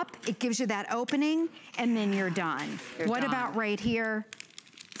opens up, it gives you that opening, and then you're done. What about right here?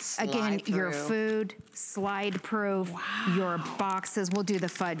 Again, your food, slide proof, your boxes. We'll do the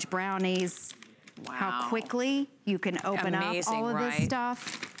fudge brownies. How quickly you can open up all of this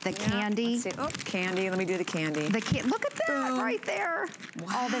stuff. The candy. Let's see. Oh, candy. Let me do the candy. Look at that right there.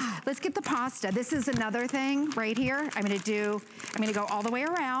 Wow. All this. Let's get the pasta. This is another thing right here. I'm gonna go all the way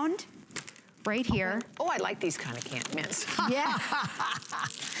around. Right here. Oh, I like these kind of candy mints. Yeah.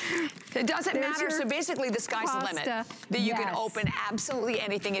 It doesn't matter. So basically, the sky's the limit. That you can open absolutely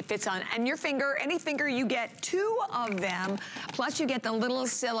anything it fits on. And your finger, any finger, you get 2 of them. Plus, you get the little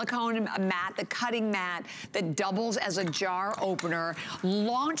silicone mat, the cutting mat that doubles as a jar opener.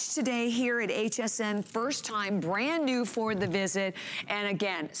 Launched today here at HSN. First time, brand new for the visit. And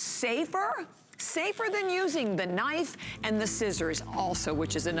again, safer than using the knife and the scissors also,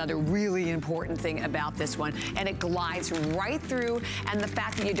 which is another really important thing about this one. And it glides right through, and the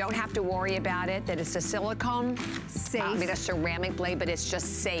fact that you don't have to worry about it, that it's a silicone, a ceramic blade, but it's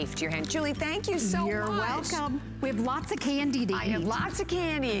just safe to your hand. Julie, thank you so much. You're welcome. We have lots of candy to eat. I have lots of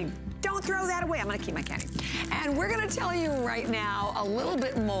candy. Don't throw that away. I'm gonna keep my candy. And we're gonna tell you right now a little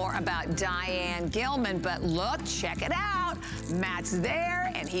bit more about Diane Gilman, but look, check it out. Matt's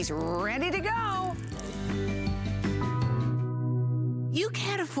there and he's ready to go. You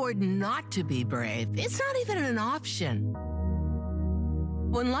can't afford not to be brave. It's not even an option.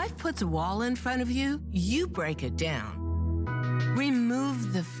 When life puts a wall in front of you, you break it down.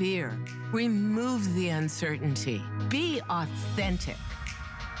 Remove the fear. Remove the uncertainty. Be authentic.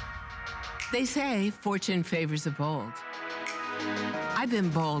 They say fortune favors the bold. I've been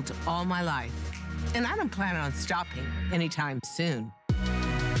bold all my life, and I don't plan on stopping anytime soon.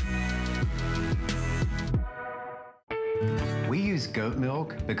 We use goat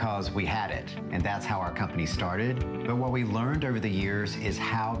milk because we had it, and that's how our company started. But what we learned over the years is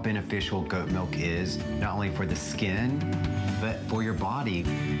how beneficial goat milk is, not only for the skin, but for your body.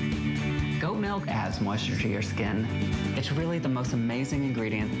 Goat milk adds moisture to your skin. It's really the most amazing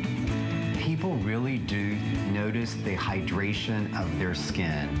ingredient. People really do notice the hydration of their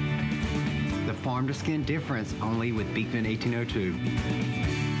skin. The farm to skin difference only with Beekman 1802.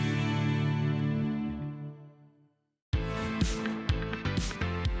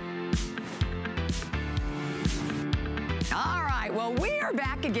 Well, we are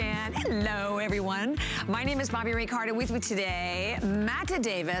back again. Hello, everyone. My name is Bobby Ray Carter. With me today, Matt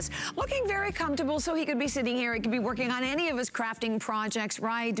Davis, looking very comfortable, so he could be sitting here. He could be working on any of his crafting projects,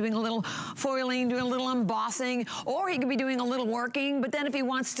 right? Doing a little foiling, doing a little embossing, or he could be doing a little working. But then if he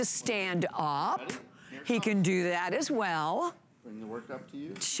wants to stand up, he can do that as well. Bring the work up to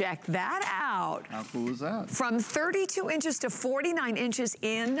you. Check that out. How cool is that? From 32 inches to 49 inches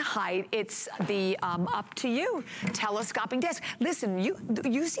in height, it's the up to you telescoping desk. Listen, you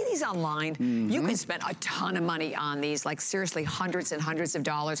see these online. You can spend a ton of money on these, like seriously, hundreds and hundreds of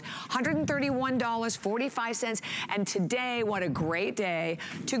dollars. $131.45. And today, what a great day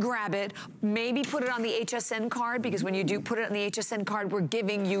to grab it. Maybe put it on the HSN card, because when you do put it on the HSN card, we're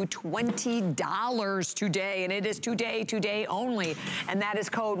giving you $20 today, and it is today only. And that is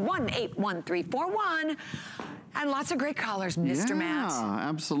code 181341. And lots of great colors, Mr. Matt. Yeah,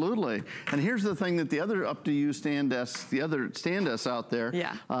 absolutely. And here's the thing that the other up to you stand desks, the other stand desks out there,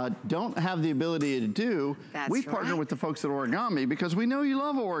 don't have the ability to do. We partner with the folks at Origami because we know you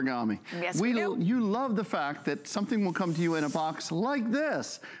love origami. Yes, we do. You love the fact that something will come to you in a box like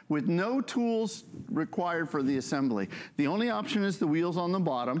this with no tools required for the assembly. The only option is the wheels on the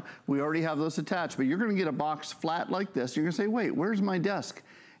bottom. We already have those attached, but you're gonna get a box flat like this. You're gonna say, wait, where's my desk?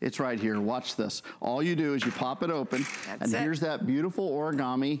 It's right here. Watch this. All you do is you pop it open, and here's that beautiful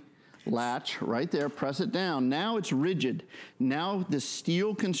origami latch right there. Press it down. Now it's rigid. Now the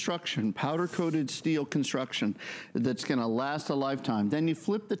steel construction, powder-coated steel construction that's going to last a lifetime. Then you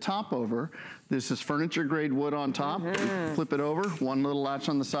flip the top over. This is furniture-grade wood on top. Flip it over, one little latch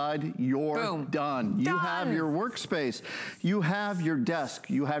on the side. You're done. You have your workspace. You have your desk.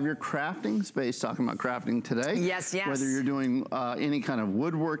 You have your crafting space, talking about crafting today. Yes, yes. Whether you're doing any kind of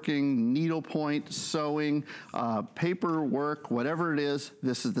woodworking, needlepoint, sewing, paperwork, whatever it is,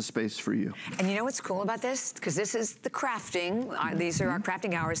 this is the space for you. And you know what's cool about this? Because this is the crafting. These are our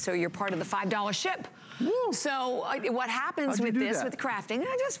crafting hours, so you're part of the $5 ship. Woo. So what happens with this, with crafting,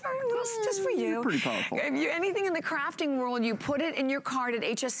 just for you. Pretty powerful. If you anything in the crafting world, you put it in your cart at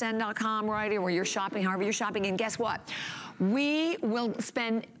hsn.com, right, or you're shopping, however you're shopping, and guess what? We will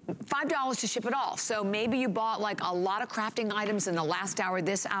spend $5 to ship it all. So maybe you bought like a lot of crafting items in the last hour,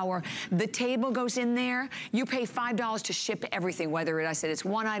 this hour. The table goes in there. You pay $5 to ship everything, whether I said it's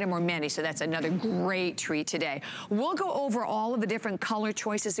one item or many. So that's another great treat today. We'll go over all of the different color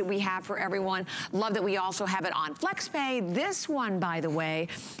choices that we have for everyone. Love that we We also have it on FlexPay. This one, by the way,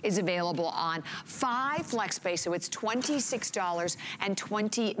 is available on 5 FlexPay, so it's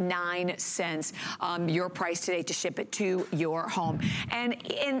 $26.29. Your price today to ship it to your home. And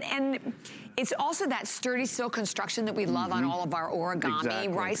it's also that sturdy silk construction that we love on all of our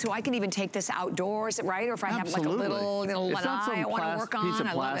origami, right? So I can even take this outdoors, right? Or if I have like a little lanai I want to work on, piece of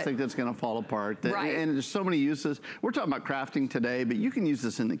plastic that's going to fall apart. Right. And there's so many uses. We're talking about crafting today, but you can use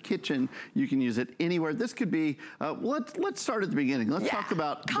this in the kitchen. You can use it anywhere. This could be, let's start at the beginning. Let's talk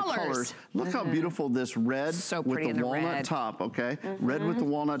about the colors. Look how beautiful this red with the walnut top, okay? Red with the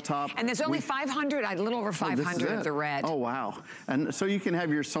walnut top. And there's only 500, a little over 500 of the red. Oh, wow. And so you can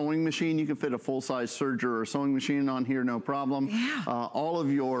have your sewing machine. You can fit a full-size serger or sewing machine on here, no problem. Yeah. All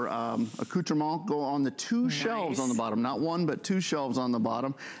of your accoutrements go on the 2 shelves on the bottom. Not 1, but 2 shelves on the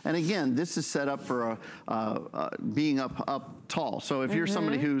bottom. And again, this is set up for being up tall. So if you're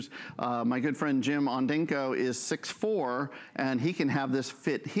somebody who's, my good friend Jim Ondenko is 6'4", and he can have this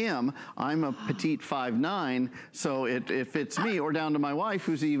fit him. I'm a petite 5'9", so it fits me, or down to my wife,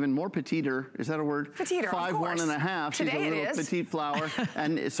 who's even more petiter. Is that a word? Petiter, 5'1½". She's a little petite flower,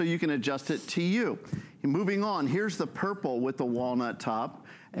 and so you can adjust it to you. Moving on, here's the purple with the walnut top,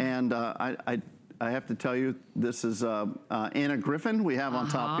 and I have to tell you, this is Anna Griffin we have on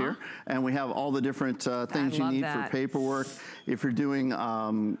top here, and we have all the different things you need for paperwork. If you're doing,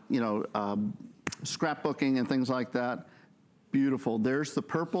 scrapbooking and things like that. Beautiful. There's the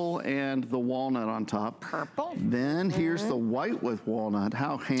purple and the walnut on top. Purple. Then here's the white with walnut.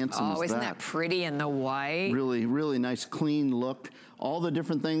 How handsome is that? Oh, isn't that pretty in the white? Really, really nice, clean look. All the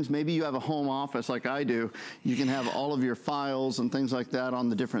different things. Maybe you have a home office like I do. You can have all of your files and things like that on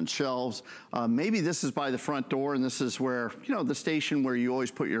the different shelves. Maybe this is by the front door, and this is where, the station where you always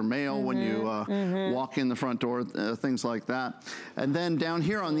put your mail when you walk in the front door, things like that. And then down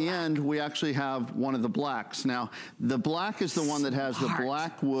here on the end, we actually have one of the blacks. Now, the black is the one that has the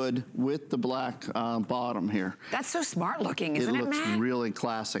black wood with the black bottom here. That's so smart looking, isn't it, Matt? It looks really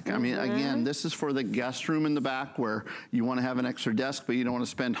classic. I mean, again, this is for the guest room in the back where you want to have an extra desk, but you don't want to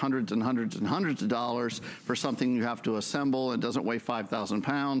spend hundreds and hundreds and hundreds of dollars for something you have to assemble and doesn't weigh 5,000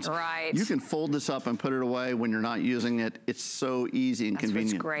 pounds. Right. You can fold this up and put it away when you're not using it. It's so easy and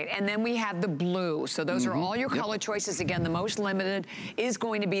convenient. That's great. And then we have the blue. So those are all your color choices. Again, the most limited is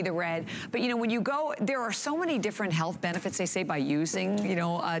going to be the red. But when you go, there are so many different health benefits, they say, by using,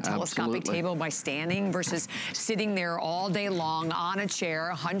 a telescopic table, by standing versus sitting there all day long on a chair,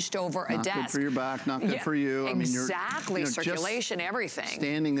 hunched over a desk. Not good for your back, not good for you. Exactly. Circulation, everything.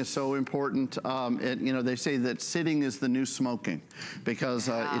 Standing is so important. They say that sitting is the new smoking because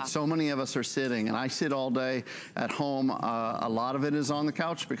so many of us are sitting, and I sit all day at home. A lot of it is on the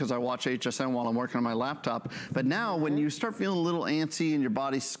couch because I watch HSN while I'm working on my laptop. But now when you start feeling a little antsy and your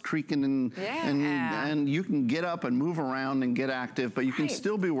body's creaking and you can get up and move around and get active, but you can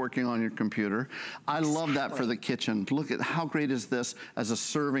still be working on your computer. I love that for the kitchen. Look at how great is this as a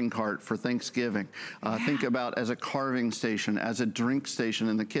serving cart for Thanksgiving. Think about as a carving station, as a drink station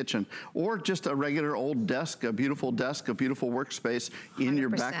in the kitchen, or just a regular old desk, a beautiful workspace in your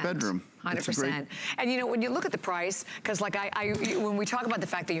back bedroom. 100%. And when you look at the price, because like when we talk about the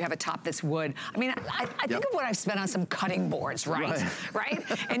fact that you have a top that's wood, I mean, I think of what I've spent on some cutting boards, right?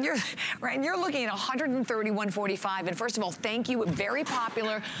 And you're looking at $131.45. And first of all, thank you, very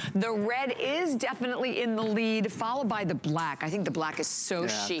popular. The red is definitely in the lead, followed by the black. I think the black is so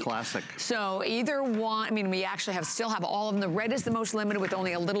chic. Classic. So either one, I mean, we actually still have all of them. The red is the most limited with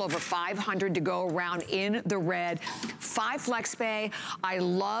only a little over 500 to go around in the red. 5 FlexPay. I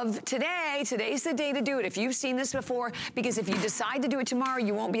love today's the day to do it. If you've seen this before, because if you decide to do it tomorrow,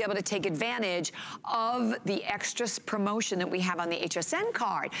 you won't be able to take advantage of the extra promotion that we have on the HSN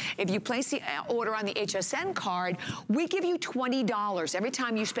card. If you place the order on the HSN card, we give you $20 every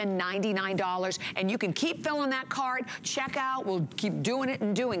time you spend $99, and you can keep filling that card, check out, we'll keep doing it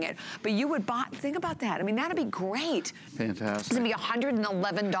and doing it. But you would think about that. I mean, that'd be great. Fantastic. It's gonna be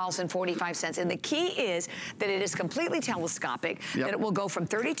 $111.45. And the key is that it is completely telescopic, that it will go from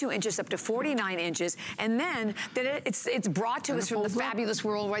 32 inches up to 49 inches, and then that it's brought to us from the fabulous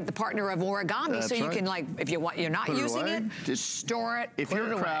world, right? The partner of origami. That's so you can, like, if you're not using it, just store it. If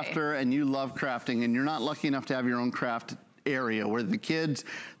you're a crafter and you love crafting and you're not lucky enough to have your own craft area where the kids,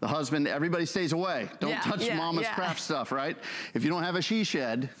 the husband, everybody stays away. Don't touch mama's craft stuff, right? If you don't have a she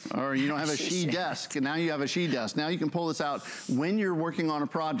shed or you don't have a she desk, and now you have a she desk, now you can pull this out when you're working on a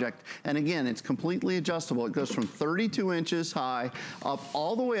project. And again, it's completely adjustable. It goes from 32 inches high up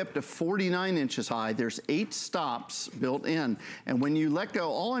all the way up to 49 inches high. There's 8 stops built in. And when you let go,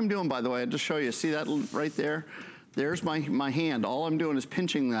 all I'm doing, by the way, I'll just show you, see that right there? There's my hand. All I'm doing is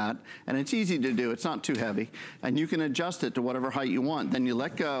pinching that, and it's easy to do. It's not too heavy. And you can adjust it to whatever height you want. Then you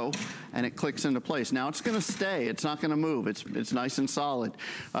let go, and it clicks into place. Now it's gonna stay. It's not gonna move. It's nice and solid.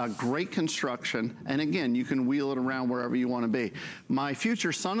 Great construction. And again, you can wheel it around wherever you wanna be. My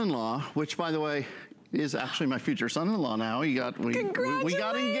future son-in-law, which by the way, is actually my future son-in-law now. We got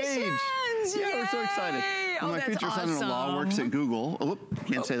engaged. Yeah, we're so excited. Oh, my future son-in-law works at Google. Oh,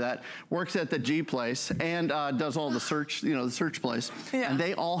 can't say that. Works at the G place and does all the search, the search place. Yeah. And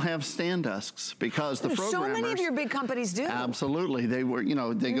they all have stand desks because the programmers. So many of your big companies do. Absolutely. They were,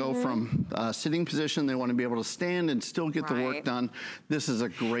 they go from sitting position. They want to be able to stand and still get the work done. This is a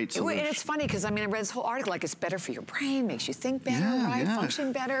great solution. And it's funny because I read this whole article like it's better for your brain, makes you think better, right?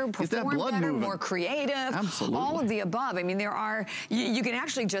 Function better, perform better, moving. More creative. Absolutely. All of the above. I mean, there are. You can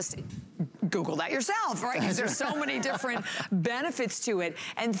actually just Google that yourself, right? Because there's so many different benefits to it.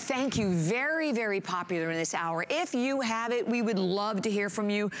 And thank you, very, very popular in this hour. If you have it, we would love to hear from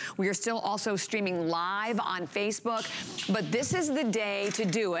you. We are still also streaming live on Facebook, but this is the day to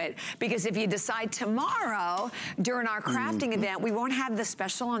do it because if you decide tomorrow during our crafting event, we won't have the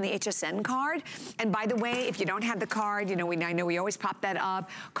special on the HSN card. And by the way, if you don't have the card, I know we always pop that up,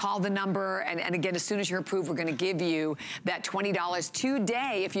 call the number, and again, as soon as you're approved, we're gonna give you that $20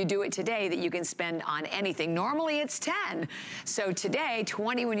 today if you do it today that you can spend on anything. Normally it's 10. So today,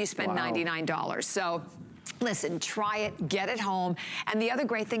 20 when you spend $99. So listen, try it, get it home. And the other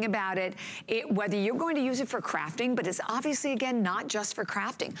great thing about it, whether you're going to use it for crafting, but it's obviously, again, not just for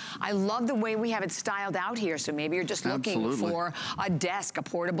crafting. I love the way we have it styled out here. So maybe you're just looking for a desk, a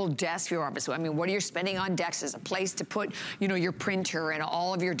portable desk for your office. So, what are you spending on desks? Is a place to put, your printer and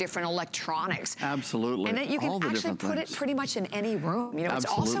all of your different electronics. Absolutely. And then you can actually put it pretty much in any room. It's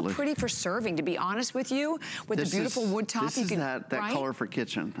also pretty for serving, to be honest with you, with the beautiful wood top. This is that color for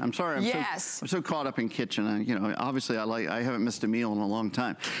kitchen. I'm sorry, I'm so caught up in kitchen. Obviously I haven't missed a meal in a long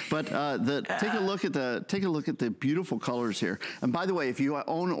time. But take a look at the beautiful colors here. And by the way, if you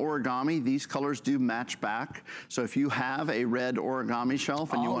own origami, these colors do match back. So if you have a red origami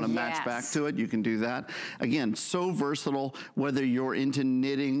shelf and you want to match back to it, you can do that. Again, so versatile. Whether you're into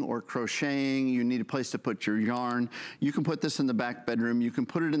knitting or crocheting, you need a place to put your yarn. You can put this in the back bedroom. You can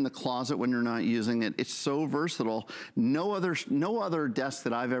put it in the closet when you're not using it. It's so versatile. No other desk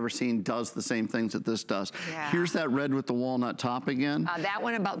that I've ever seen does the same things that this does. Yeah. Here's that red with the walnut top again. That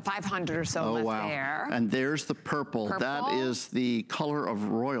one about 500 or so left there. And there's the purple. That is the color of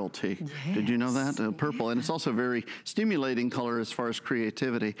royalty. Yes. Did you know that? Purple. And it's also a very stimulating color as far as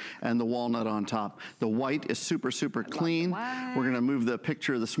creativity. And the walnut on top. The white is super, super clean. We're going to move the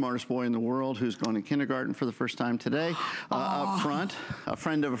picture of the smartest boy in the world who's going to kindergarten for the first time today up front. A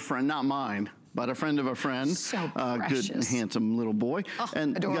friend of a friend, not mine, but a friend of a friend. So good, handsome little boy.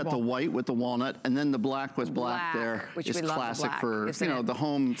 And adorable. You got the white with the walnut, and then the black with black there. Which is classic for the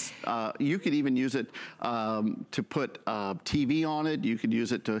home. You could even use it to put TV on it. You could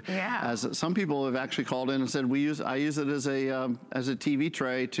use it to, as some people have actually called in and said, I use it as a TV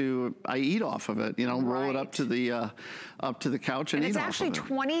tray I eat off of it. Roll it up to the couch and eat off of it. It's actually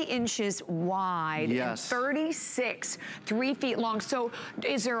 20 inches wide and 36, 3 feet long. So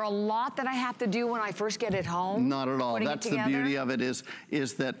is there a lot that I have to do when I first get it home? Not at all. That's the beauty of it is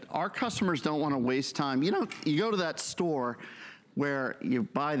that our customers don't want to waste time. You go to that store where you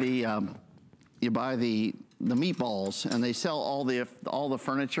buy the meatballs and they sell all the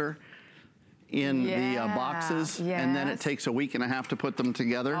furniture in the boxes, and then it takes a week and a half to put them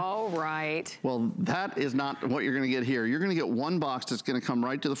together. Oh, right. Well, that is not what you're gonna get here. You're gonna get one box that's gonna come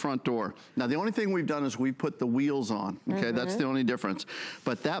right to the front door. Now, the only thing we've done is we put the wheels on, okay? That's the only difference.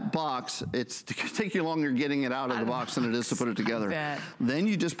 But that box, it's gonna take you longer getting it out of the box than it is to put it together. Then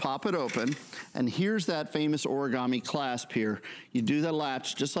you just pop it open, and here's that famous origami clasp here. You do the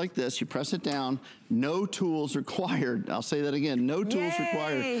latch just like this, you press it down, no tools required. I'll say that again, no tools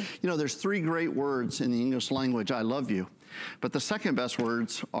required. There's 3 great words in the English language, I love you. But the second best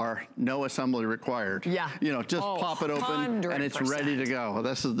words are no assembly required. Yeah. Just pop it open 100%. And it's ready to go.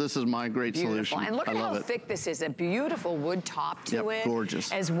 This is my great solution. And look at how thick this is. A beautiful wood top to it.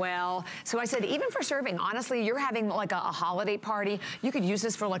 Gorgeous. As well. So I said, even for serving, honestly, you're having like a holiday party. You could use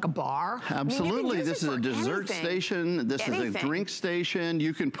this for like a bar. Absolutely. This is a dessert station. This is a drink station.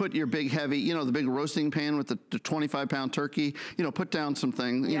 You can put your big heavy, the big roasting pan with the 25-pound turkey. Put down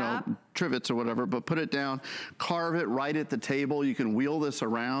something, trivets or whatever, but put it down, carve it right at the table. You can wheel this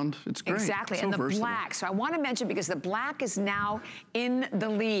around. It's great. Exactly, so and the versatile. black. So I want to mention, because the black is now in the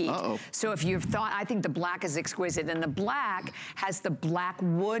lead. Uh-oh. So if you've thought, I think the black is exquisite, and the black has the black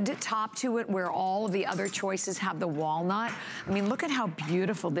wood top to it, where all of the other choices have the walnut. I mean, look at how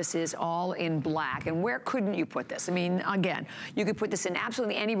beautiful this is, all in black. And where couldn't you put this? I mean, again, you could put this in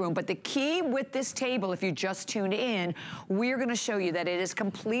absolutely any room, but the key with this table, if you just tuned in, we're gonna show you that it is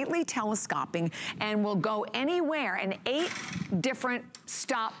completely telescoping and will go anywhere in 8 different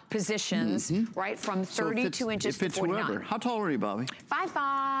stop positions, right? From 32 inches to 49. Whoever. How tall are you, Bobby?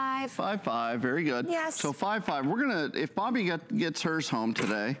 5'5". 5'5", very good. Yes. So 5'5", we're gonna, if Bobby gets hers home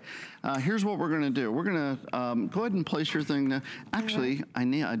today, here's what we're gonna do. We're gonna go ahead and place your thing now. Actually, I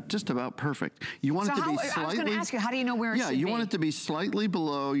need just about perfect. You want it to be slightly. I was gonna ask you, how do you know where it should be? Yeah, you want it to be slightly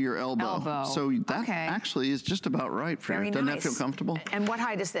below your elbow. So that actually is just about right for you. Doesn't that feel comfortable? And what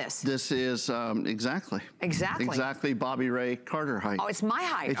height is this? This is exactly. Exactly. Exactly Bobby Ray Carter height. Oh, it's my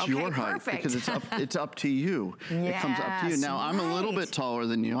height. It's okay, your height perfect. because it's up to you. It comes up to you. Now I'm a little bit taller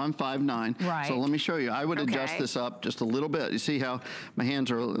than you. I'm 5'9". Right. So let me show you. I would adjust this up just a little bit. You see how my hands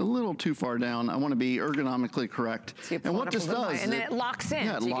are a little too far down. I want to be ergonomically correct. So and what this does, and then it locks in.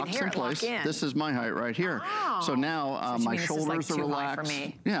 Yeah, it so locks in place. Lock in. This is my height right here. Oh. So now my shoulders are relaxed.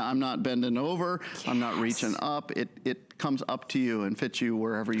 Yeah, I'm not bending over. Yes. I'm not reaching up. It comes up to you and fits you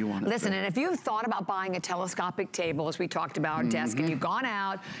wherever you want it. Listen, and if you've thought about buying a telescopic table, as we talked about, desk, and you've gone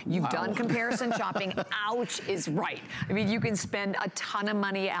out, you've done comparison shopping, ouch is right. I mean, you can spend a ton of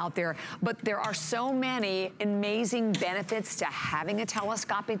money out there, but there are so many amazing benefits to having a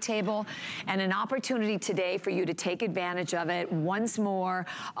telescopic table, and an opportunity today for you to take advantage of it once more.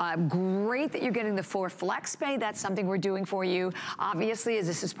 Great that you're getting the 4 flex pay. That's something we're doing for you. Obviously, as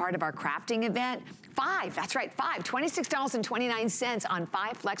this is part of our crafting event, 5, that's right, 5, $26.29 on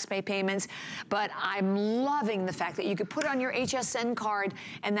 5 flex pay payments. But I'm loving the fact that you could put it on your HSN card,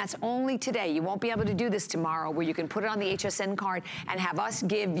 and that's only today. You won't be able to do this tomorrow, where you can put it on the HSN card and have us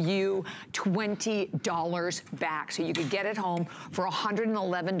give you $20 back. So you could get it home for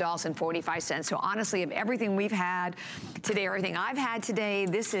 $111.45. So honestly, of everything we've had today, everything I've had today,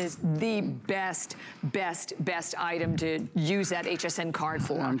 this is the best item to use that HSN card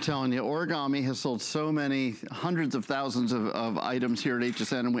for. I'm telling you, Origami has sold so many, hundreds of thousands of items here at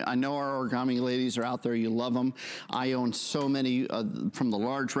HSN, and I know our Origami ladies are out there. You love them. I own so many, from the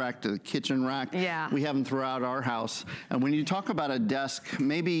large rack to the kitchen rack. Yeah. We have them throughout our house. And when you talk about a desk,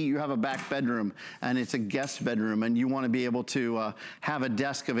 maybe you have a back bedroom and it's a guest bedroom, and you want to be able to have a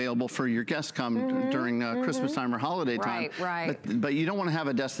desk available for your guests come during Christmas time or holiday time. Right. But you don't want to have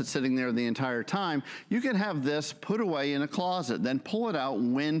a desk that's sitting there the entire time. You can have this put away in a closet, then pull it out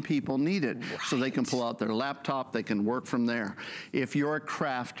when people need it. So they can pull out their laptop, they can work from there. If you're a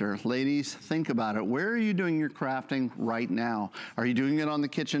crafter, ladies, think about it. Where are you doing your crafting right now? Are you doing it on the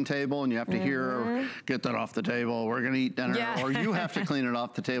kitchen table and you have to hear, get that off the table, we're gonna eat dinner, or you have to clean it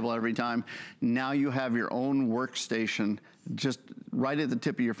off the table every time? Now you have your own workstation just right at the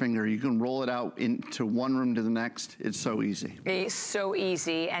tip of your finger. You can roll it out into one room to the next. It's so easy. It's so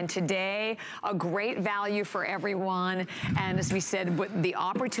easy. And today, a great value for everyone. And as we said, with the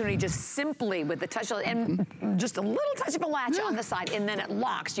opportunity just simply with the touch, and just a little touch of a latch on the side, and then it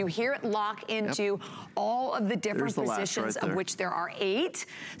locks. You hear it lock into all of the different positions, of which there are 8.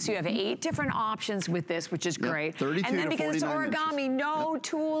 So you have 8 different options with this, which is great. 32 and then to because it's origami, inches. no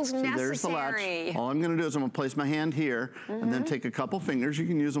tools necessary. There's the latch. All I'm gonna do is I'm gonna place my hand here, and then take a couple fingers. You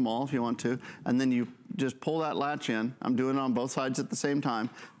can use them all if you want to. And then you just pull that latch in. I'm doing it on both sides at the same time.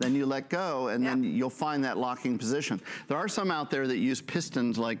 Then you let go, and then you'll find that locking position. There are some out there that use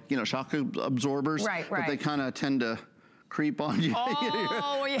pistons, like, you know, shock absorbers. But they kind of tend to creep on you.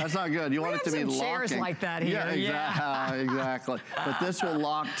 Oh, yeah. That's not good. You want it to be locking. Chairs like that here. Exactly. But this will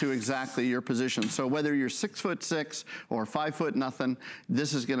lock to exactly your position. So whether you're 6'6" or 5 foot nothing,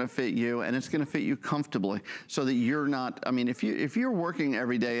 this is going to fit you, and it's going to fit you comfortably, so that you're not. I mean, if you're working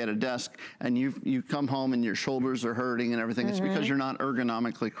every day at a desk and you come home and your shoulders are hurting and everything, it's because you're not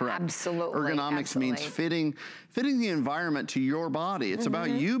ergonomically correct. Absolutely. Ergonomics means fitting the environment to your body. It's about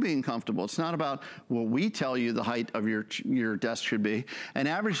you being comfortable. It's not about what we tell you the height of your desk should be. An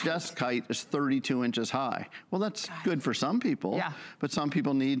average desk height is 32 inches high. Well, that's good for some people, but some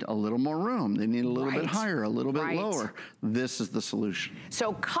people need a little more room. They need a little bit higher, a little bit lower. This is the solution.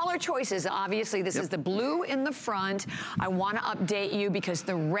 So color choices, obviously this is the blue in the front. I want to update you because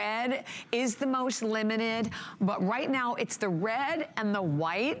the red is the most limited, but right now it's the red and the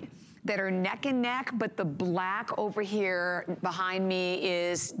white. that are neck and neck, but the black over here behind me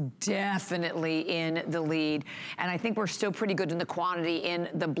is definitely in the lead. And I think we're still pretty good in the quantity in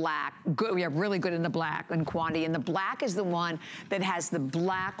the black. Good, we are really good in the black and quantity. And the black is the one that has the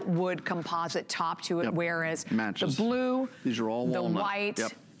black wood composite top to it, whereas matches. The blue, these are all the walnut. white,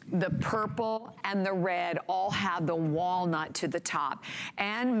 the purple and the red all have the walnut to the top.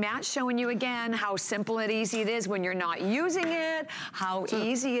 And Matt's showing you again how simple and easy it is when you're not using it, how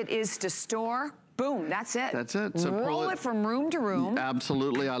easy it is to store. Boom, that's it. That's it. So roll it from room to room.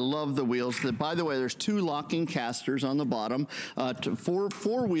 Absolutely, I love the wheels. By the way, there's 2 locking casters on the bottom.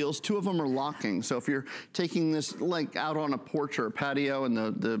 Four wheels, 2 of them are locking. So if you're taking this like out on a porch or a patio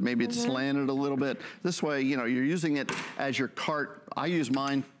and maybe it's slanted a little bit, this way, you know, you're using it as your cart. I use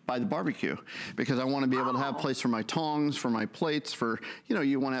mine by the barbecue because I want to be able to have a place for my tongs, for my plates, for, you know,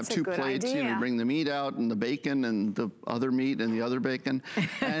 you want to have 2 plates, you know, bring the meat out and the bacon and the other meat and the other bacon.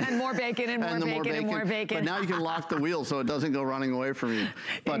 And more bacon and more bacon and more bacon. But now you can lock the wheel so it doesn't go running away from you.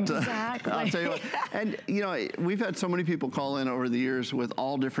 But exactly. I'll tell you what, and you know, we've had so many people call in over the years with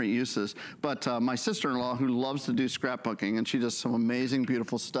all different uses, but my sister-in-law who loves to do scrapbooking and she does some amazing,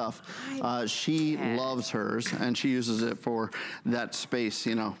 beautiful stuff, she loves hers and she uses it for that space,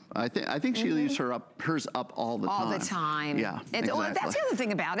 you know. I think she leaves hers up all the time. All the time. Yeah, Well, that's the other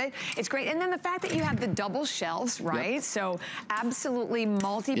thing about it. It's great. And then the fact that you have the double shelves, right? Yep. So absolutely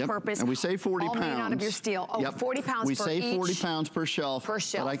multi-purpose. And we say 40 all pounds. Made out of your steel. Oh, 40 pounds we for say each. 40 pounds per shelf. Per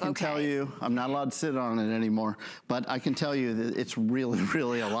shelf, but I can tell you, I'm not allowed to sit on it anymore, but I can tell you that it's really,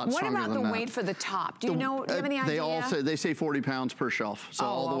 really a lot stronger than that. What about the weight for the top? Do you know, do you have any idea? They say 40 pounds per shelf, so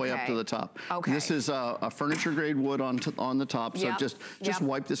all the way up to the top. Okay. This is a furniture grade wood on the top, so just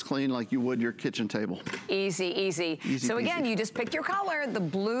wipe this clean like you would your kitchen table. Easy, easy. So again, you just pick your color, the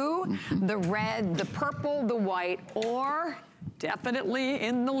blue, the red, the purple, the white, or definitely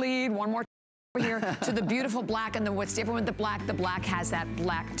in the lead, one more over here to the beautiful black. And what's different with the black has that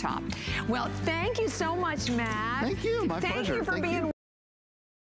black top. Well, thank you so much, Matt. Thank you, my pleasure. Thank you for being